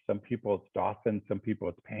Kois. Some people, it's Dawson. Some people,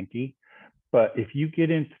 it's Pankey. But if you get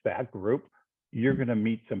into that group, you're going to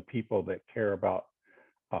meet some people that care about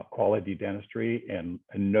quality dentistry and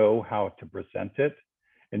know how to present it,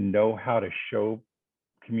 and know how to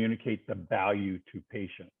communicate the value to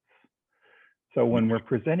patients. So when we're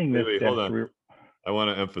presenting this, hold on. I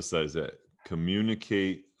want to emphasize that.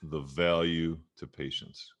 Communicate the value to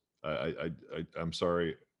patients. I'm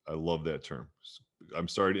sorry. I love that term. I'm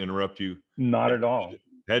sorry to interrupt you. Not at all.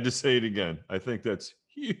 Had to say it again. I think that's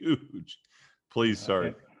huge. Please,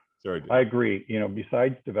 sorry. Sorry. I agree.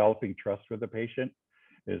 Besides developing trust with the patient,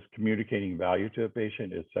 is communicating value to the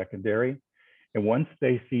patient is secondary. And once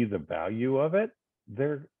they see the value of it,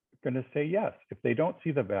 they're going to say yes. If they don't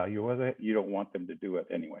see the value of it, you don't want them to do it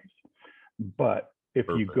anyways. But if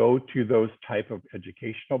you go to those type of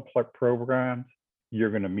educational programs, you're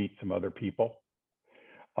going to meet some other people.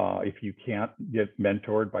 If you can't get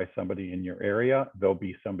mentored by somebody in your area, there'll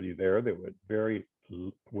be somebody there that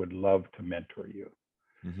would love to mentor you.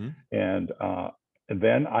 And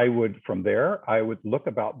then I would look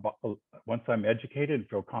about, once I'm educated and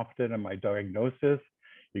feel confident in my diagnosis,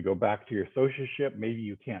 you go back to your associateship. Maybe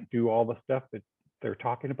you can't do all the stuff that they're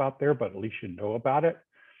talking about there, but at least you know about it.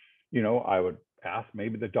 I would ask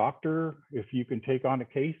maybe the doctor if you can take on a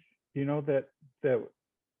case, that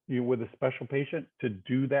with a special patient to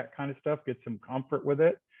do that kind of stuff, get some comfort with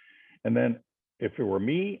it. And then if it were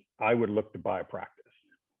me, I would look to buy a practice,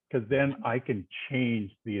 because then I can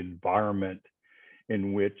change the environment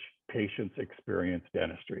in which patients experience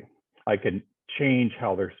dentistry. I can change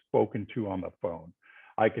how they're spoken to on the phone.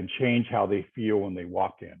 I can change how they feel when they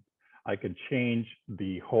walk in. I can change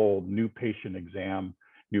the whole new patient exam,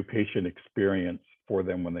 new patient experience for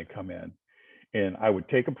them when they come in. And I would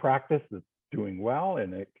take a practice that's doing well,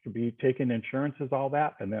 and it could be taking insurances, all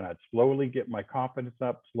that. And then I'd slowly get my confidence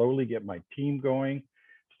up, slowly get my team going,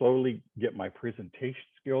 slowly get my presentation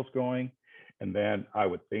skills going. And then I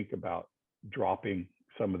would think about dropping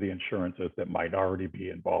some of the insurances that might already be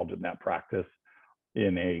involved in that practice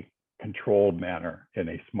in a controlled manner, in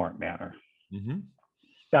a smart manner. Mm-hmm.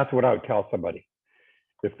 That's what I would tell somebody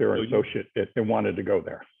if they're an associate, if they wanted to go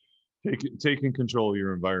there. Taking control of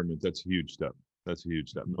your environment, that's a huge step. That's a huge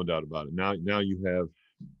step, no doubt about it. Now you have,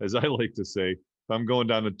 as I like to say, if I'm going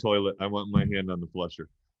down the toilet, I want my hand on the flusher.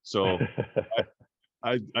 So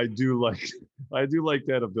I do like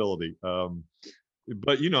that ability.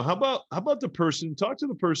 But how about the person? Talk to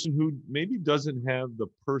the person who maybe doesn't have the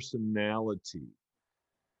personality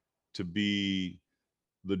to be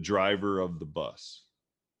the driver of the bus.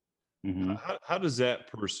 Mm-hmm. How does that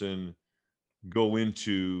person go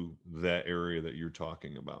into that area that you're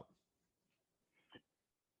talking about?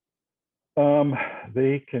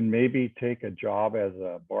 They can maybe take a job as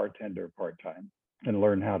a bartender part-time and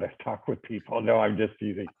learn how to talk with people. No, I'm just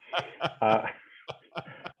teasing.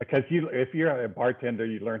 Because if you're a bartender,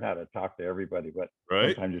 you learn how to talk to everybody, but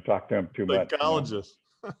right? Sometimes you talk to them too much. Psychologist.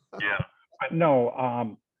 Yeah. But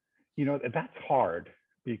no, that's hard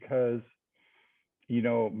because,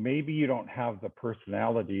 maybe you don't have the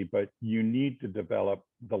personality, but you need to develop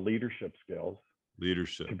the leadership skills.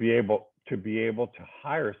 Leadership. To be able to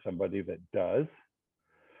hire somebody that does.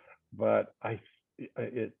 But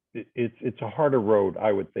it's a harder road,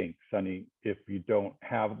 I would think, Sonny, if you don't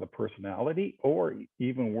have the personality, or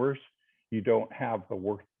even worse, you don't have the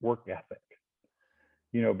work ethic.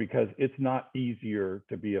 Because it's not easier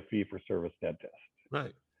to be a fee-for-service dentist.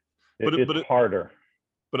 Right. It's harder.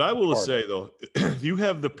 But I will say, though, you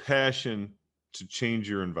have the passion to change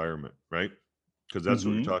your environment, right? Because that's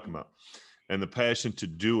what you're talking about. And the passion to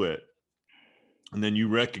do it. And then you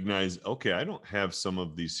recognize, okay, I don't have some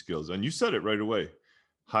of these skills. And you said it right away.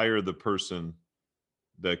 Hire the person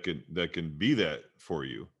that can be that for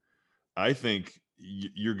you. I think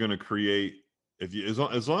you're going to create, as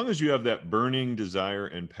long as you have that burning desire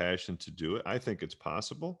and passion to do it, I think it's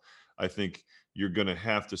possible. I think you're going to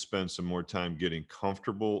have to spend some more time getting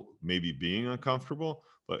comfortable, maybe being uncomfortable,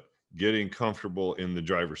 but getting comfortable in the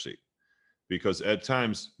driver's seat. Because at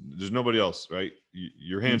times there's nobody else, right?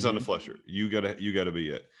 Your hands on the flusher. You gotta be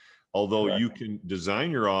it. Although Correct. You can design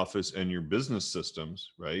your office and your business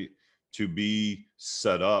systems, right, to be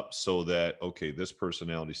set up so that, okay, this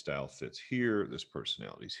personality style fits here, this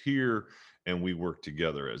personality's here, and we work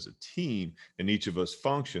together as a team, and each of us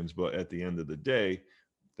functions. But at the end of the day,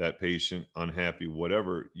 that patient, unhappy,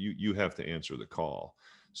 whatever, you have to answer the call.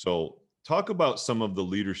 So talk about some of the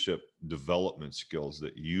leadership development skills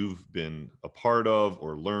that you've been a part of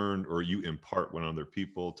or learned, or you impart when other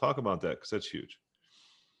people. Talk about that, because that's huge.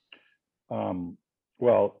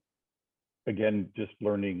 Well, again, just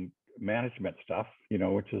learning management stuff,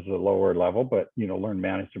 which is a lower level, but, learn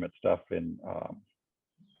management stuff in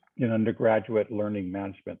undergraduate, learning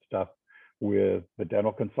management stuff with the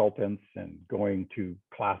dental consultants and going to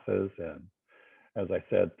classes, and as I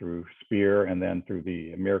said, through SPEAR and then through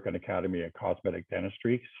the American Academy of Cosmetic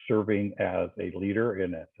Dentistry, serving as a leader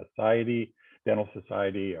in a society, dental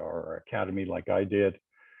society or academy like I did.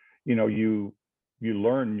 You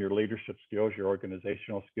learn your leadership skills, your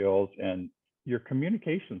organizational skills, and your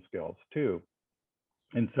communication skills too.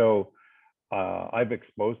 And so I've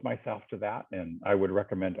exposed myself to that, and I would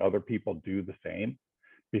recommend other people do the same,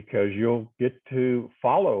 because you'll get to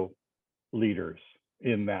follow leaders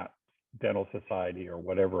in that dental society or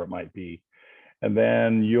whatever it might be. And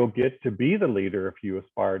then you'll get to be the leader if you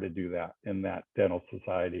aspire to do that in that dental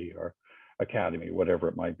society or academy, whatever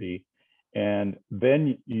it might be. And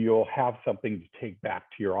then you'll have something to take back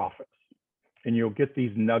to your office, and you'll get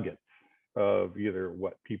these nuggets of either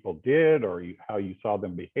what people did or how you saw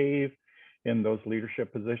them behave in those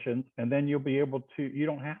leadership positions. And then you'll be able to, you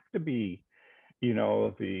don't have to be,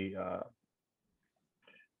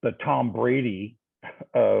 the Tom Brady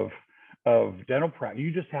of dental practice.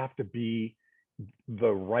 You just have to be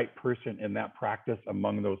the right person in that practice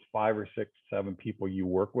among those 5 or 6, 7 people you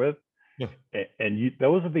work with. Yeah. And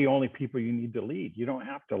those are the only people you need to lead. You don't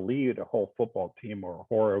have to lead a whole football team or a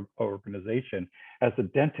whole organization. As a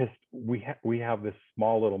dentist, we have this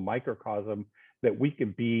small little microcosm that we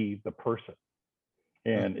can be the person.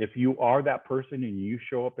 And if you are that person and you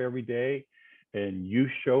show up every day and you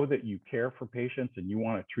show that you care for patients and you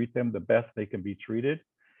want to treat them the best they can be treated,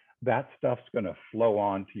 that stuff's going to flow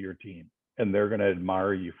on to your team and they're going to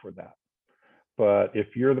admire you for that. But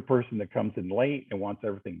if you're the person that comes in late and wants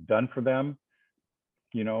everything done for them,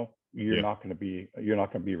 you know, you're not going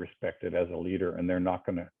to be respected as a leader, and they're not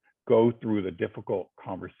going to go through the difficult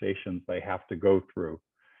conversations they have to go through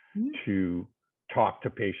to talk to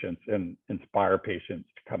patients and inspire patients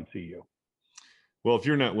to come see you. Well, if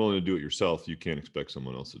you're not willing to do it yourself, you can't expect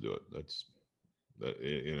someone else to do it. That's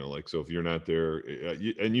like, so if you're not there,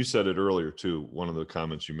 and you said it earlier too, one of the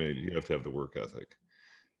comments you made, you have to have the work ethic.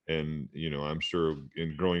 And, I'm sure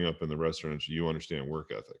in growing up in the restaurant, you understand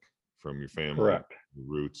work ethic from your family, Correct.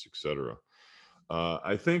 roots, etc.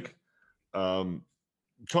 I think,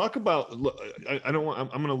 talk about, I'm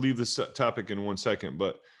going to leave this topic in 1 second,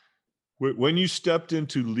 but when you stepped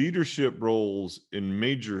into leadership roles in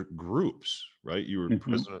major groups, right? You were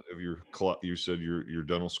president of you said your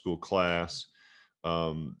dental school class,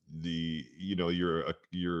 your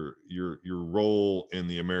role in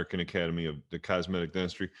the American Academy of the Cosmetic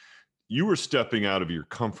Dentistry, you were stepping out of your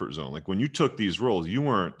comfort zone. Like when you took these roles, you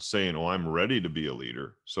weren't saying, "Oh, I'm ready to be a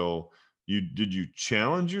leader." So did you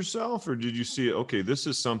challenge yourself, or did you see, okay, this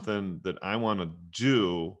is something that I want to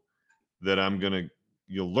do, that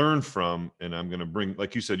you'll learn from, and I'm going to bring,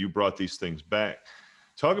 like you said, you brought these things back.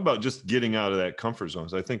 Talk about just getting out of that comfort zone.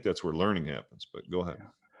 I think that's where learning happens, but go ahead.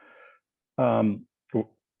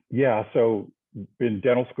 So in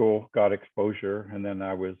dental school, got exposure, and then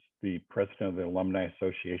I was the president of the Alumni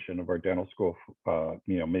Association of our dental school,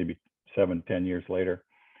 maybe 7-10 years later.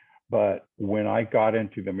 But when I got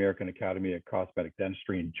into the American Academy of Cosmetic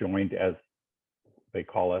Dentistry and joined, as they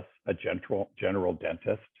call us, a general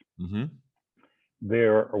dentist,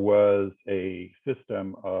 there was a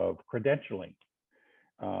system of credentialing.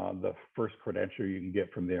 The first credential you can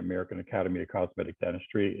get from the American Academy of Cosmetic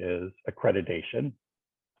Dentistry is accreditation.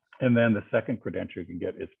 And then the second credential you can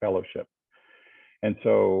get is fellowship. And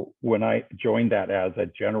so when I joined that as a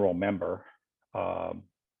general member,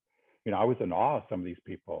 I was in awe of some of these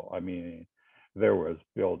people. I mean, there was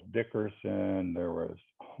Bill Dickerson, there was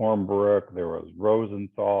Hornbrook, there was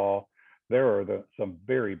Rosenthal. There are some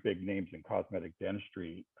very big names in cosmetic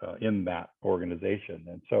dentistry in that organization.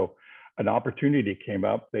 And so an opportunity came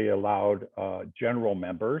up. They allowed general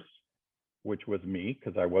members, which was me,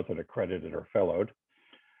 because I wasn't accredited or fellowed,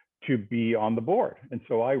 to be on the board. And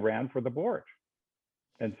so I ran for the board.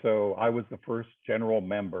 And so I was the first general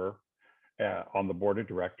member on the board of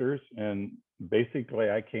directors. And basically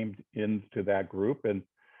I came into that group and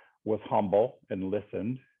was humble and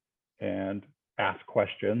listened and asked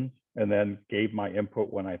questions, and then gave my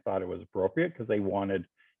input when I thought it was appropriate, because they wanted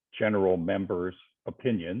general members'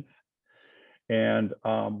 opinions, and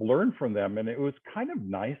learn from them. And it was kind of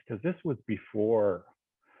nice, because this was before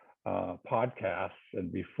podcasts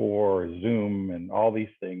and before Zoom and all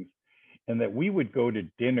these things, and that we would go to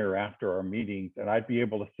dinner after our meetings, and I'd be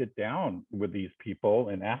able to sit down with these people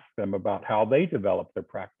and ask them about how they developed their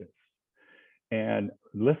practice and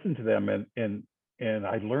listen to them. And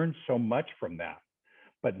I learned so much from that.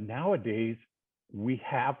 But nowadays, we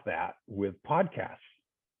have that with podcasts,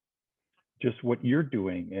 just what you're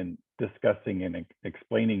doing and discussing and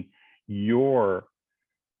explaining your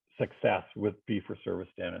success with fee-for-service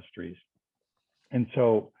dentistries. And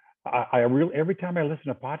so I really, every time I listen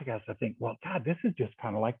to podcasts, I think, well, God, this is just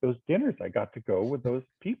kind of like those dinners I got to go with those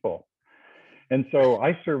people. And so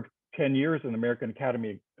I served 10 years in the American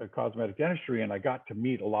Academy of Cosmetic Dentistry, and I got to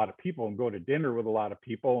meet a lot of people and go to dinner with a lot of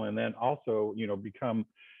people, and then also, become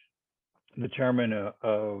the chairman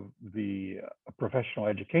of the Professional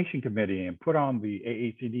Education Committee and put on the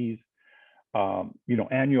AACD's,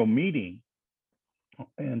 annual meeting.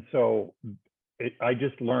 And so I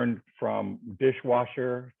just learned from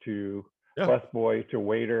dishwasher to busboy to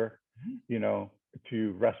waiter,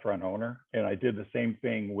 to restaurant owner. And I did the same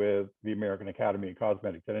thing with the American Academy of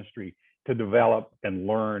Cosmetic Dentistry to develop and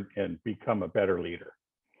learn and become a better leader.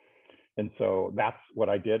 And so that's what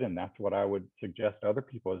I did. And that's what I would suggest to other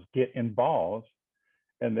people, is get involved.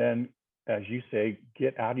 And then, as you say,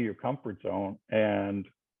 get out of your comfort zone and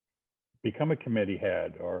become a committee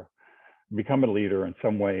head or become a leader in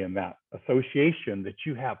some way in that association that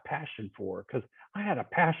you have passion for. Because I had a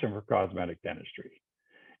passion for cosmetic dentistry.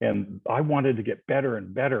 And I wanted to get better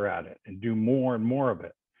and better at it and do more and more of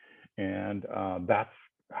it. And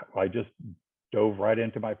I just dove right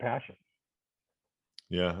into my passion.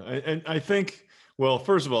 Yeah. And I think, well,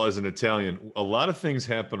 first of all, as an Italian, a lot of things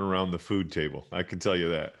happen around the food table. I can tell you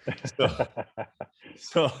that.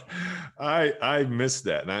 So I miss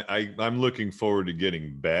that. And I'm looking forward to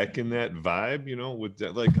getting back in that vibe, with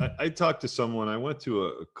that. Like I talked to someone, I went to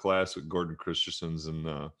a class with Gordon Christensen's, and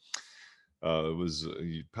it was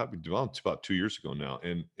probably about 2 years ago now.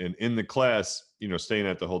 And in the class, staying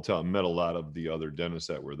at the hotel, I met a lot of the other dentists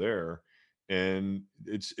that were there. And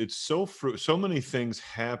it's so many things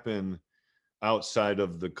happen outside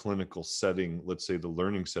of the clinical setting, let's say the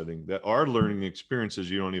learning setting, that are learning experiences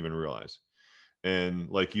you don't even realize. And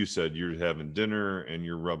like you said, you're having dinner and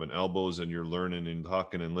you're rubbing elbows and you're learning and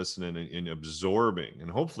talking and listening and absorbing.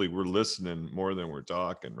 And hopefully we're listening more than we're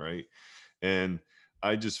talking, right? And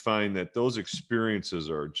I just find that those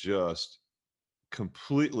experiences are just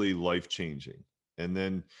completely life-changing. And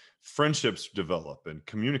then friendships develop, and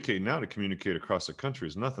to communicate across the country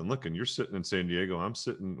is nothing. Look, and you're sitting in San Diego.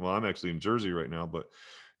 I'm actually in Jersey right now, but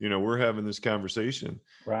we're having this conversation.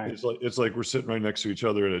 Right. It's like we're sitting right next to each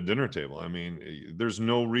other at a dinner table. I mean, there's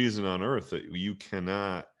no reason on earth that you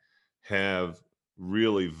cannot have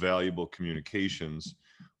really valuable communications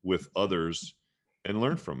with others and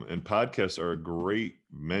learn from it. And podcasts are a great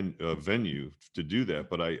venue to do that.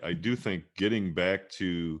 But I do think getting back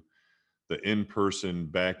to the in-person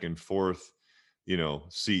back and forth,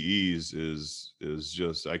 CEs is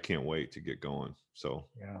just, I can't wait to get going. So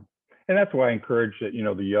yeah, and that's why I encourage that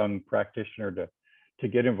the young practitioner to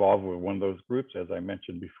get involved with one of those groups, as I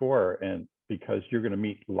mentioned before, and because you're going to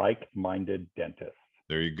meet like-minded dentists.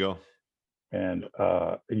 There you go. And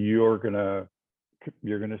you're going to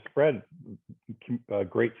spread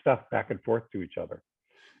great stuff back and forth to each other.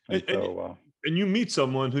 And you meet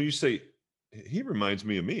someone who you say, he reminds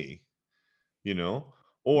me of me,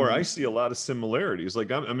 or I see a lot of similarities.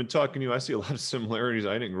 Like I'm in talking to you, I see a lot of similarities.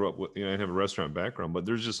 I didn't grow up with, I didn't have a restaurant background, but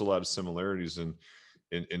there's just a lot of similarities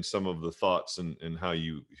in some of the thoughts and how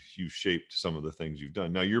you shaped some of the things you've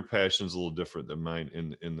done. Now your passion's a little different than mine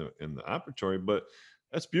in the operatory, but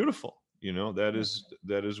that's beautiful. That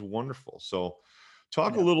is wonderful. So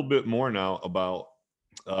talk a little bit more now about,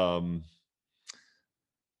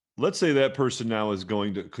 let's say that person now is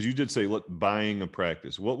going to, because you did say buying a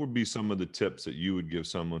practice. What would be some of the tips that you would give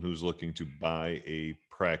someone who's looking to buy a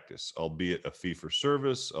practice, albeit a fee for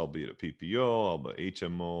service, albeit a PPO, albeit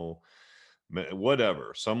HMO,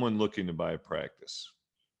 whatever, someone looking to buy a practice?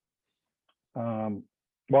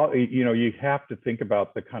 Well, you have to think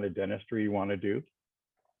about the kind of dentistry you want to do.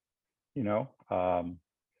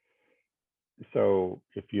 So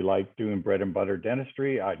if you like doing bread and butter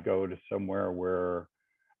dentistry, I'd go to somewhere where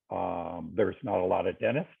there's not a lot of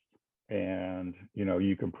dentists, and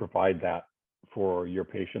you can provide that for your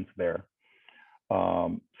patients there.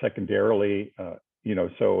 Secondarily,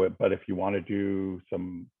 but if you want to do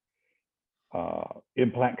some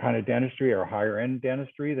implant kind of dentistry or higher end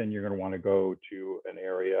dentistry, then you're going to want to go to an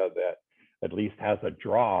area that at least has a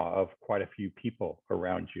draw of quite a few people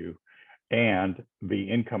around you and the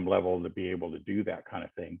income level to be able to do that kind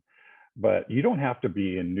of thing. But you don't have to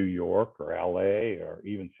be in New York or LA or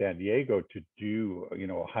even San Diego to do,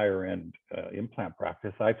 a higher end implant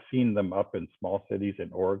practice. I've seen them up in small cities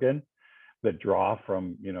in Oregon that draw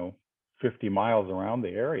from, 50 miles around the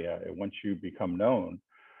area once you become known.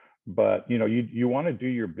 But, you want to do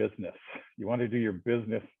your business. You want to do your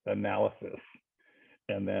business analysis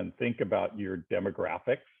and then think about your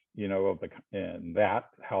demographics,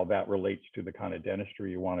 how that relates to the kind of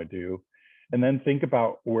dentistry you want to do. And then think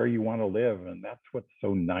about where you want to live. And that's what's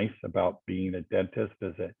so nice about being a dentist,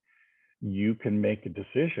 is that you can make a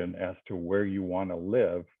decision as to where you want to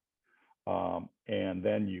live. And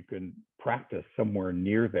then you can practice somewhere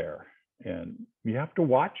near there. And you have to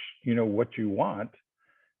watch, what you want,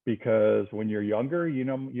 because when you're younger,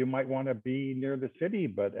 you might want to be near the city,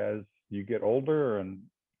 but as you get older and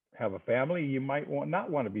have a family, you might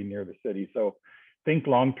not want to be near the city. So think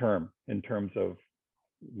long-term in terms of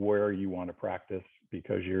where you want to practice,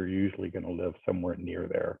 because you're usually going to live somewhere near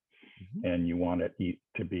there, and you want it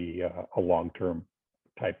to be a long-term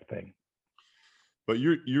type thing. But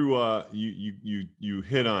you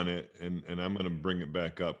hit on it, and I'm going to bring it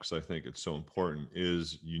back up because I think it's so important.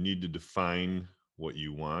 Is you need to define what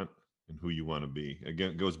you want and who you want to be.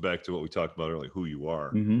 Again, it goes back to what we talked about earlier, who you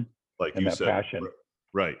are. Like and you said, passion.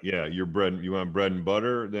 Right? Yeah, you want bread and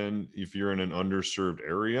butter. Then if you're in an underserved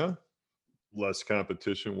area, less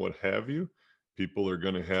competition, what have you, people are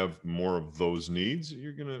going to have more of those needs.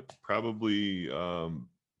 You're going to probably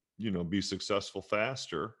be successful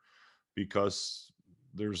faster because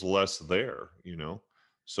there's less there,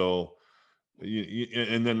 So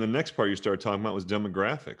and then the next part you started talking about was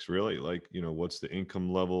demographics, really, like, what's the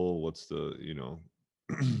income level, what's the,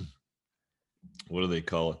 what do they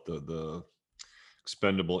call it? The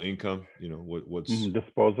expendable income, what's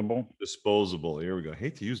Disposable. disposable. Here we go. I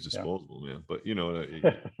hate to use Yeah. disposable, man, but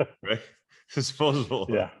right? Disposable.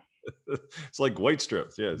 Yeah. It's like white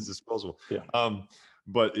strips. Yeah, it's disposable. Yeah.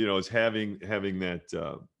 But it's having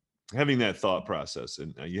that thought process,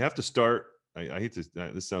 and you have to start. I hate to.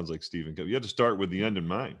 This sounds like Stephen Covey. You have to start with the end in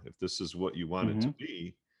mind. If this is what you want it to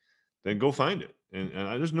be, then go find it. And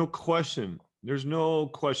there's no question. There's no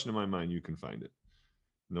question in my mind you can find it.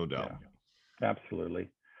 No doubt. Yeah, absolutely.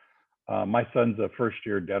 My son's a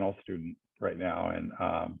first-year dental student right now, and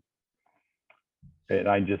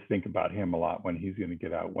I just think about him a lot when he's going to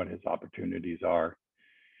get out, what his opportunities are.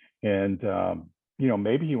 And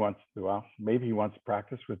maybe he wants to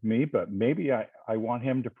practice with me, but maybe I want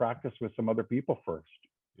him to practice with some other people first.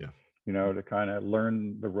 Yeah. To kind of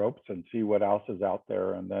learn the ropes and see what else is out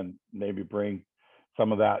there, and then maybe bring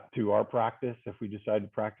some of that to our practice if we decide to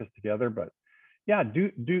practice together. But yeah,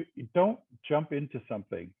 don't jump into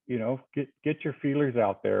something, get your feelers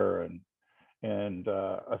out there and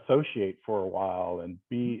associate for a while, and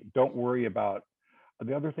don't worry about,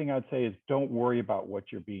 the other thing I'd say is, don't worry about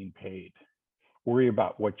what you're being paid. Worry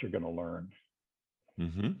about what you're going to learn.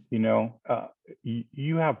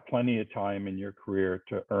 You have plenty of time in your career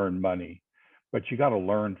to earn money, but you got to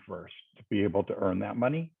learn first to be able to earn that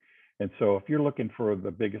money. And so if you're looking for the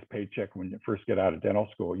biggest paycheck when you first get out of dental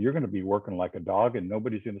school, you're going to be working like a dog, and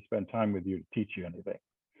nobody's going to spend time with you to teach you anything,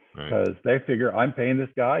 because they figure, I'm paying this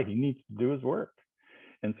guy, he needs to do his work.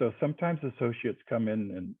 And so sometimes associates come in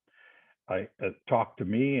and I talk to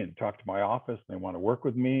me and talk to my office, and they want to work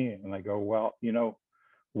with me. And I go, well,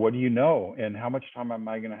 what do you know? And how much time am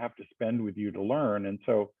I going to have to spend with you to learn? And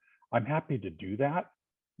so I'm happy to do that,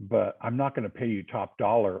 but I'm not going to pay you top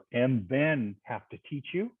dollar and then have to teach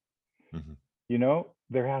you.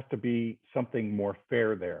 There has to be something more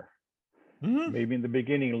fair there. Maybe in the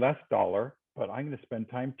beginning, less dollar, but I'm going to spend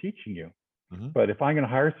time teaching you. But if I'm going to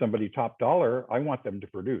hire somebody top dollar, I want them to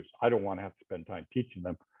produce. I don't want to have to spend time teaching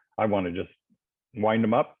them. I want to just wind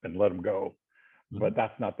them up and let them go. But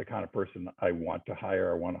that's not the kind of person I want to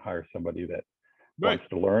hire. I want to hire somebody that wants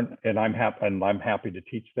to learn, and I'm happy to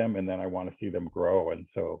teach them, and then I want to see them grow. And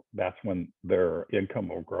so that's when their income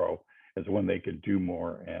will grow, is when they can do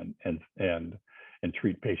more and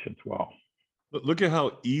treat patients well. Look at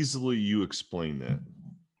how easily you explain that,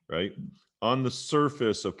 right? On the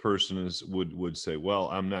surface, a person would say, well,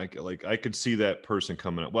 I'm not, like, I could see that person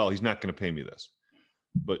coming up, well, he's not going to pay me this.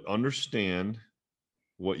 But understand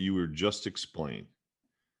what you were just explained.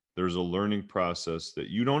 There's a learning process that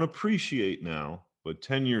you don't appreciate now, but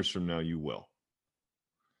 10 years from now you will.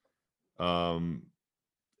 And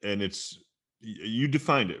you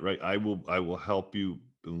defined it, right? I will help you,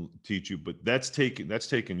 teach you, but that's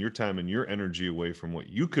taking your time and your energy away from what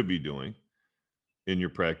you could be doing in your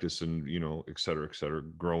practice, and et cetera,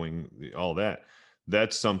 growing, all that.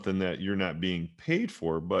 That's something that you're not being paid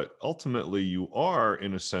for, but ultimately you are,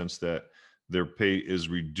 in a sense that their pay is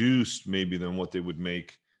reduced maybe than what they would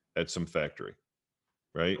make at some factory,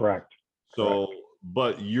 right? Correct. So,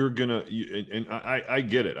 but you're gonna, and I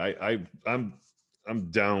get it.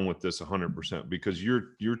 I'm down with this 100%, because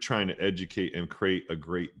you're trying to educate and create a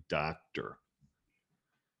great doctor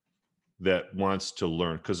that wants to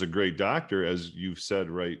learn. Because a great doctor, as you've said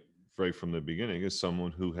right from the beginning, is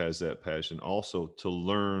someone who has that passion also to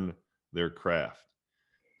learn their craft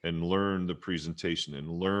and learn the presentation and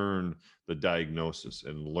learn the diagnosis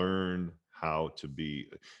and learn how to be,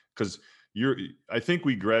 because I think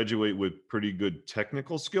we graduate with pretty good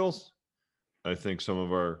technical skills. I think some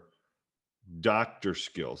of our doctor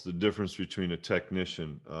skills, the difference between a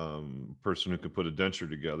technician, person who could put a denture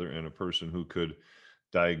together, and a person who could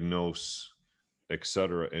diagnose, et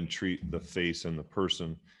cetera, and treat the face and the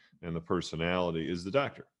person and the personality, is the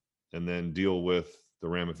doctor, and then deal with the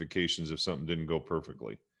ramifications if something didn't go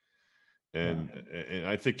perfectly. And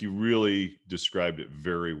I think you really described it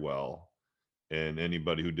very well. And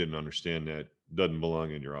anybody who didn't understand that doesn't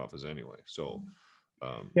belong in your office anyway. So,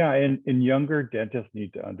 and younger dentists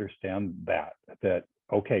need to understand that,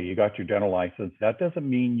 okay, you got your dental license. That doesn't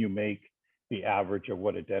mean you make the average of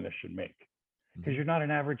what a dentist should make, because you're not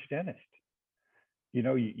an average dentist.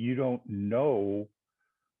 You don't know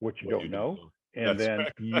what you don't know. And then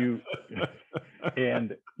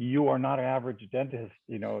you are not an average dentist,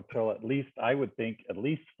 till at least, I would think, at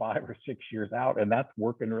least 5 or 6 years out, and that's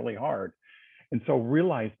working really hard. And so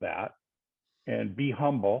realize that, and be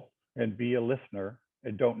humble, and be a listener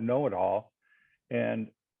and don't know it all, and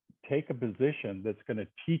take a position that's going to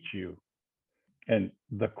teach you and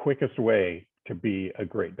the quickest way to be a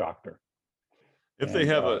great doctor. If they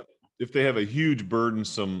have a huge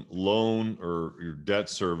burdensome loan or your debt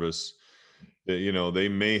service, that, you know, they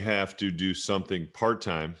may have to do something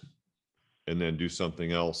part-time and then do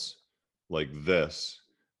something else like this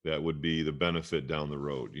that would be the benefit down the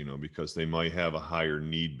road, you know, because they might have a higher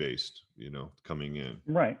need based, you know, coming in.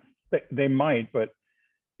 Right. They might, but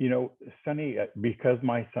you know, Sonny, because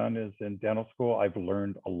my son is in dental school, I've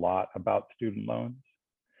learned a lot about student loans.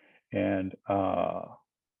 And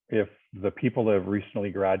if the people that have recently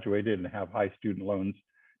graduated and have high student loans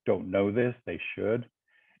don't know this, they should,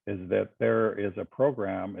 is that there is a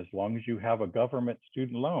program, as long as you have a government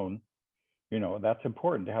student loan, you know, that's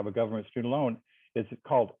important to have a government student loan. It's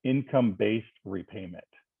called income-based repayment.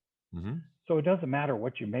 Mm-hmm. So it doesn't matter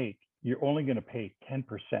what you make, you're only going to pay 10%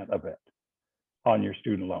 of it on your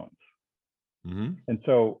student loans. Mm-hmm. And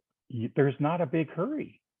so there's not a big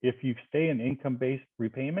hurry. If you stay in income-based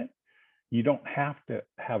repayment, you don't have to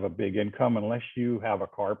have a big income unless you have a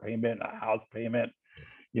car payment, a house payment,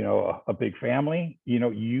 you know, a big family. You know,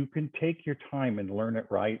 you can take your time and learn it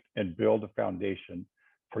right and build a foundation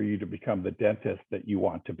for you to become the dentist that you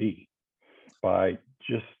want to be. By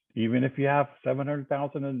just, even if you have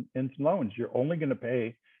 700,000 in loans, you're only going to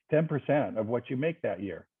pay 10% of what you make that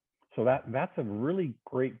year. So that's a really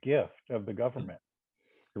great gift of the government.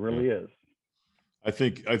 It really is. I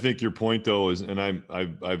think your point though is, and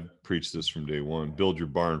I've preached this from day one: build your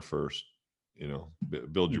barn first. You know,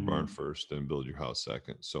 build your barn first, then build your house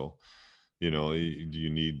second. So, you know, do you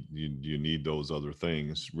need those other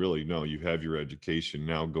things? Really, no. You have your education.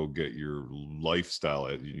 Now go get your lifestyle.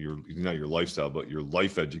 Not your lifestyle, but your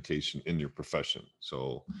life education in your profession.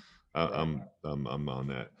 So, I'm on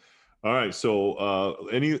that. All right. So,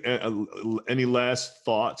 any last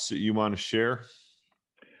thoughts that you want to share?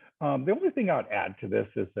 The only thing I'd add to this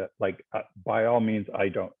is that, like, by all means,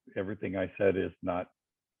 everything I said is not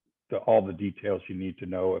all the details you need to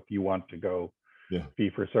know if you want to go fee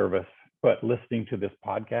for service. But listening to this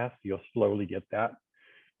podcast, you'll slowly get that.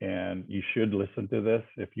 And you should listen to this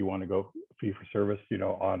if you want to go fee for service, you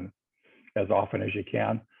know, on as often as you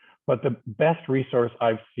can. But the best resource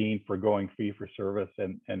I've seen for going fee for service,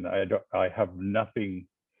 and I have nothing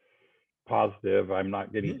positive, I'm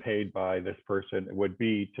not getting paid by this person, it would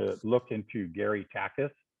be to look into Gary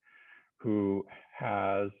Takis, who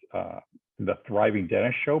has the Thriving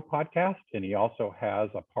Dentist Show podcast, and he also has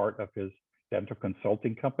a part of his dental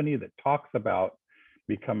consulting company that talks about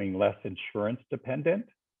becoming less insurance dependent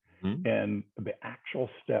and the actual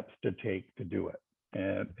steps to take to do it.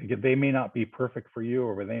 And they may not be perfect for you,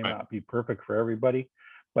 or they may not be perfect for everybody,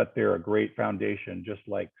 but they're a great foundation, just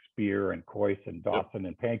like Spear and Coyce and Dawson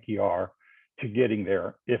and Pankey are, to getting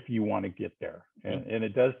there if you want to get there. And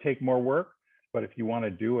it does take more work, but if you want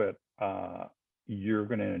to do it, you're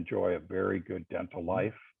going to enjoy a very good dental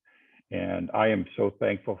life. And I am so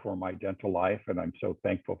thankful for my dental life, and I'm so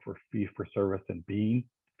thankful for fee for service and being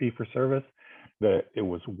fee for service, that it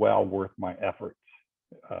was well worth my efforts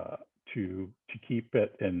to keep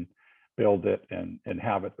it and build it and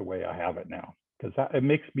have it the way I have it now. Because it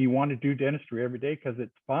makes me want to do dentistry every day because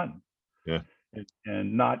it's fun. Yeah.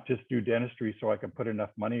 And not just do dentistry so I can put enough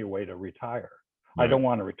money away to retire. Right. I don't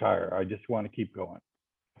want to retire. I just want to keep going.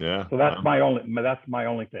 Yeah. So that's my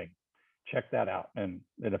only thing. Check that out. And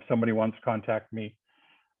if somebody wants to contact me,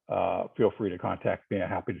 feel free to contact me. I'm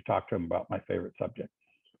happy to talk to them about my favorite subject.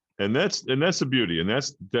 And that's the beauty. And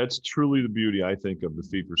that's truly the beauty, I think, of the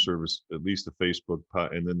fee for service, at least the Facebook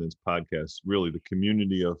and then this podcast, really the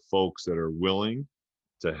community of folks that are willing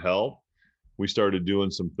to help. We started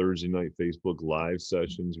doing some Thursday night Facebook live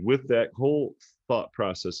sessions with that whole thought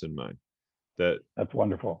process in mind. That's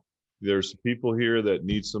wonderful. There's people here that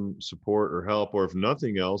need some support or help, or if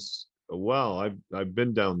nothing else, well, I've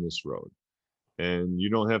been down this road, and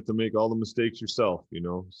you don't have to make all the mistakes yourself. You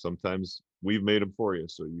know, sometimes we've made them for you,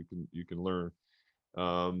 so you can learn.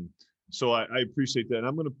 So I appreciate that. And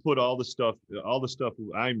I'm going to put all the stuff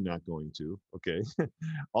I'm not going to, okay.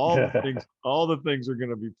 all the things are going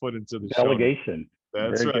to be put into the delegation. Show.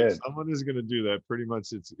 That's Very right. good. Someone is going to do that. Pretty much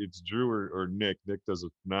it's Drew or Nick. Nick does a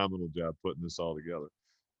phenomenal job putting this all together.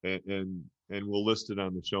 And we'll list it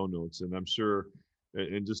on the show notes. And I'm sure,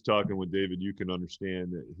 and just talking with David, you can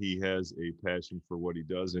understand that he has a passion for what he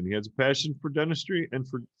does, and he has a passion for dentistry and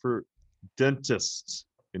for dentists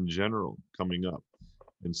in general coming up,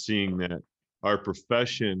 and seeing that our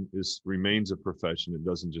profession remains a profession. It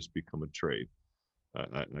doesn't just become a trade.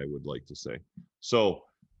 I would like to say. So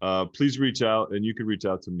please reach out, and you can reach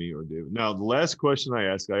out to me or David. Now, the last question I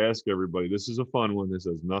ask everybody, this is a fun one. This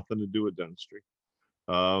has nothing to do with dentistry.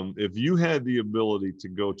 If you had the ability to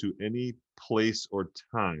go to any place or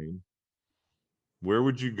time, where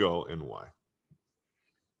would you go and why?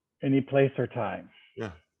 Any place or time.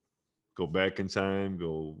 Yeah. Go back in time,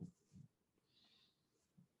 go.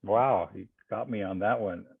 Wow, you got me on that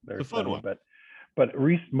one. It's a fun one. But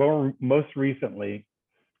most recently,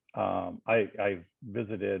 I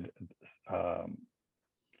visited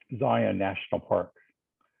Zion National Park.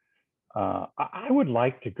 I would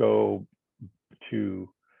like to go to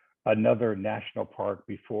another national park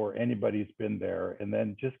before anybody's been there, and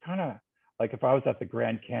then just kind of like if I was at the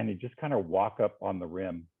Grand Canyon, just kind of walk up on the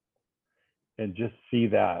rim and just see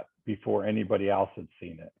that before anybody else had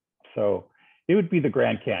seen it. So it would be the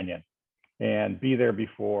Grand Canyon and be there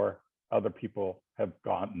before other people have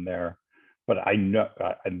gotten there. But I know,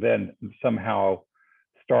 and then somehow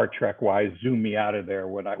Star Trek wise, zoom me out of there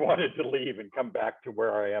when I wanted to leave and come back to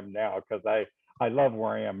where I am now, because I love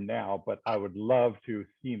where I am now, but I would love to have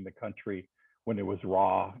seen the country when it was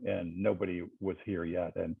raw and nobody was here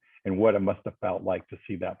yet, and what it must have felt like to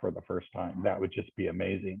see that for the first time. That would just be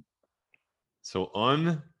amazing. So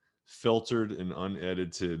unfiltered and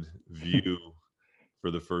unedited view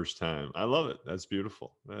for the first time. I love it. That's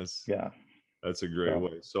beautiful. That's a great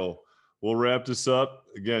way. So we'll wrap this up.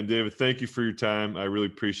 Again, David, thank you for your time. I really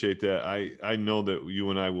appreciate that. I know that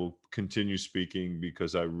you and I will continue speaking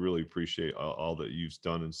because I really appreciate all that you've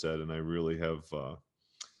done and said, and I really have a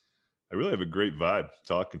great vibe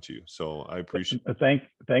talking to you. So I appreciate it.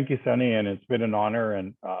 Thank you, Sonny, and it's been an honor,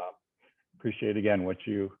 and appreciate again what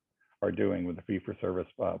you are doing with the Fee for Service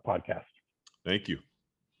podcast. Thank you.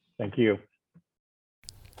 Thank you.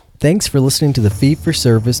 Thanks for listening to the Fee for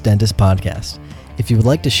Service Dentist Podcast. If you would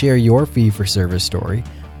like to share your Fee for Service story,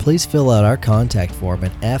 please fill out our contact form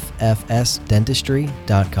at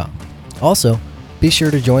ffsdentistry.com. Also, be sure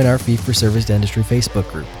to join our Fee for Service Dentistry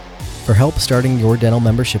Facebook group. For help starting your dental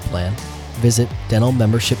membership plan, visit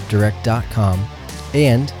dentalmembershipdirect.com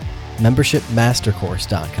and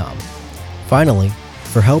membershipmastercourse.com. Finally,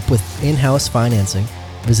 for help with in-house financing,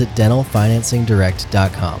 visit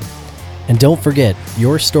dentalfinancingdirect.com. And don't forget,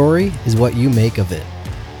 your story is what you make of it.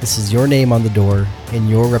 This is your name on the door and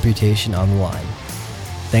your reputation on the line.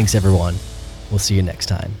 Thanks, everyone. We'll see you next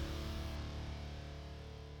time.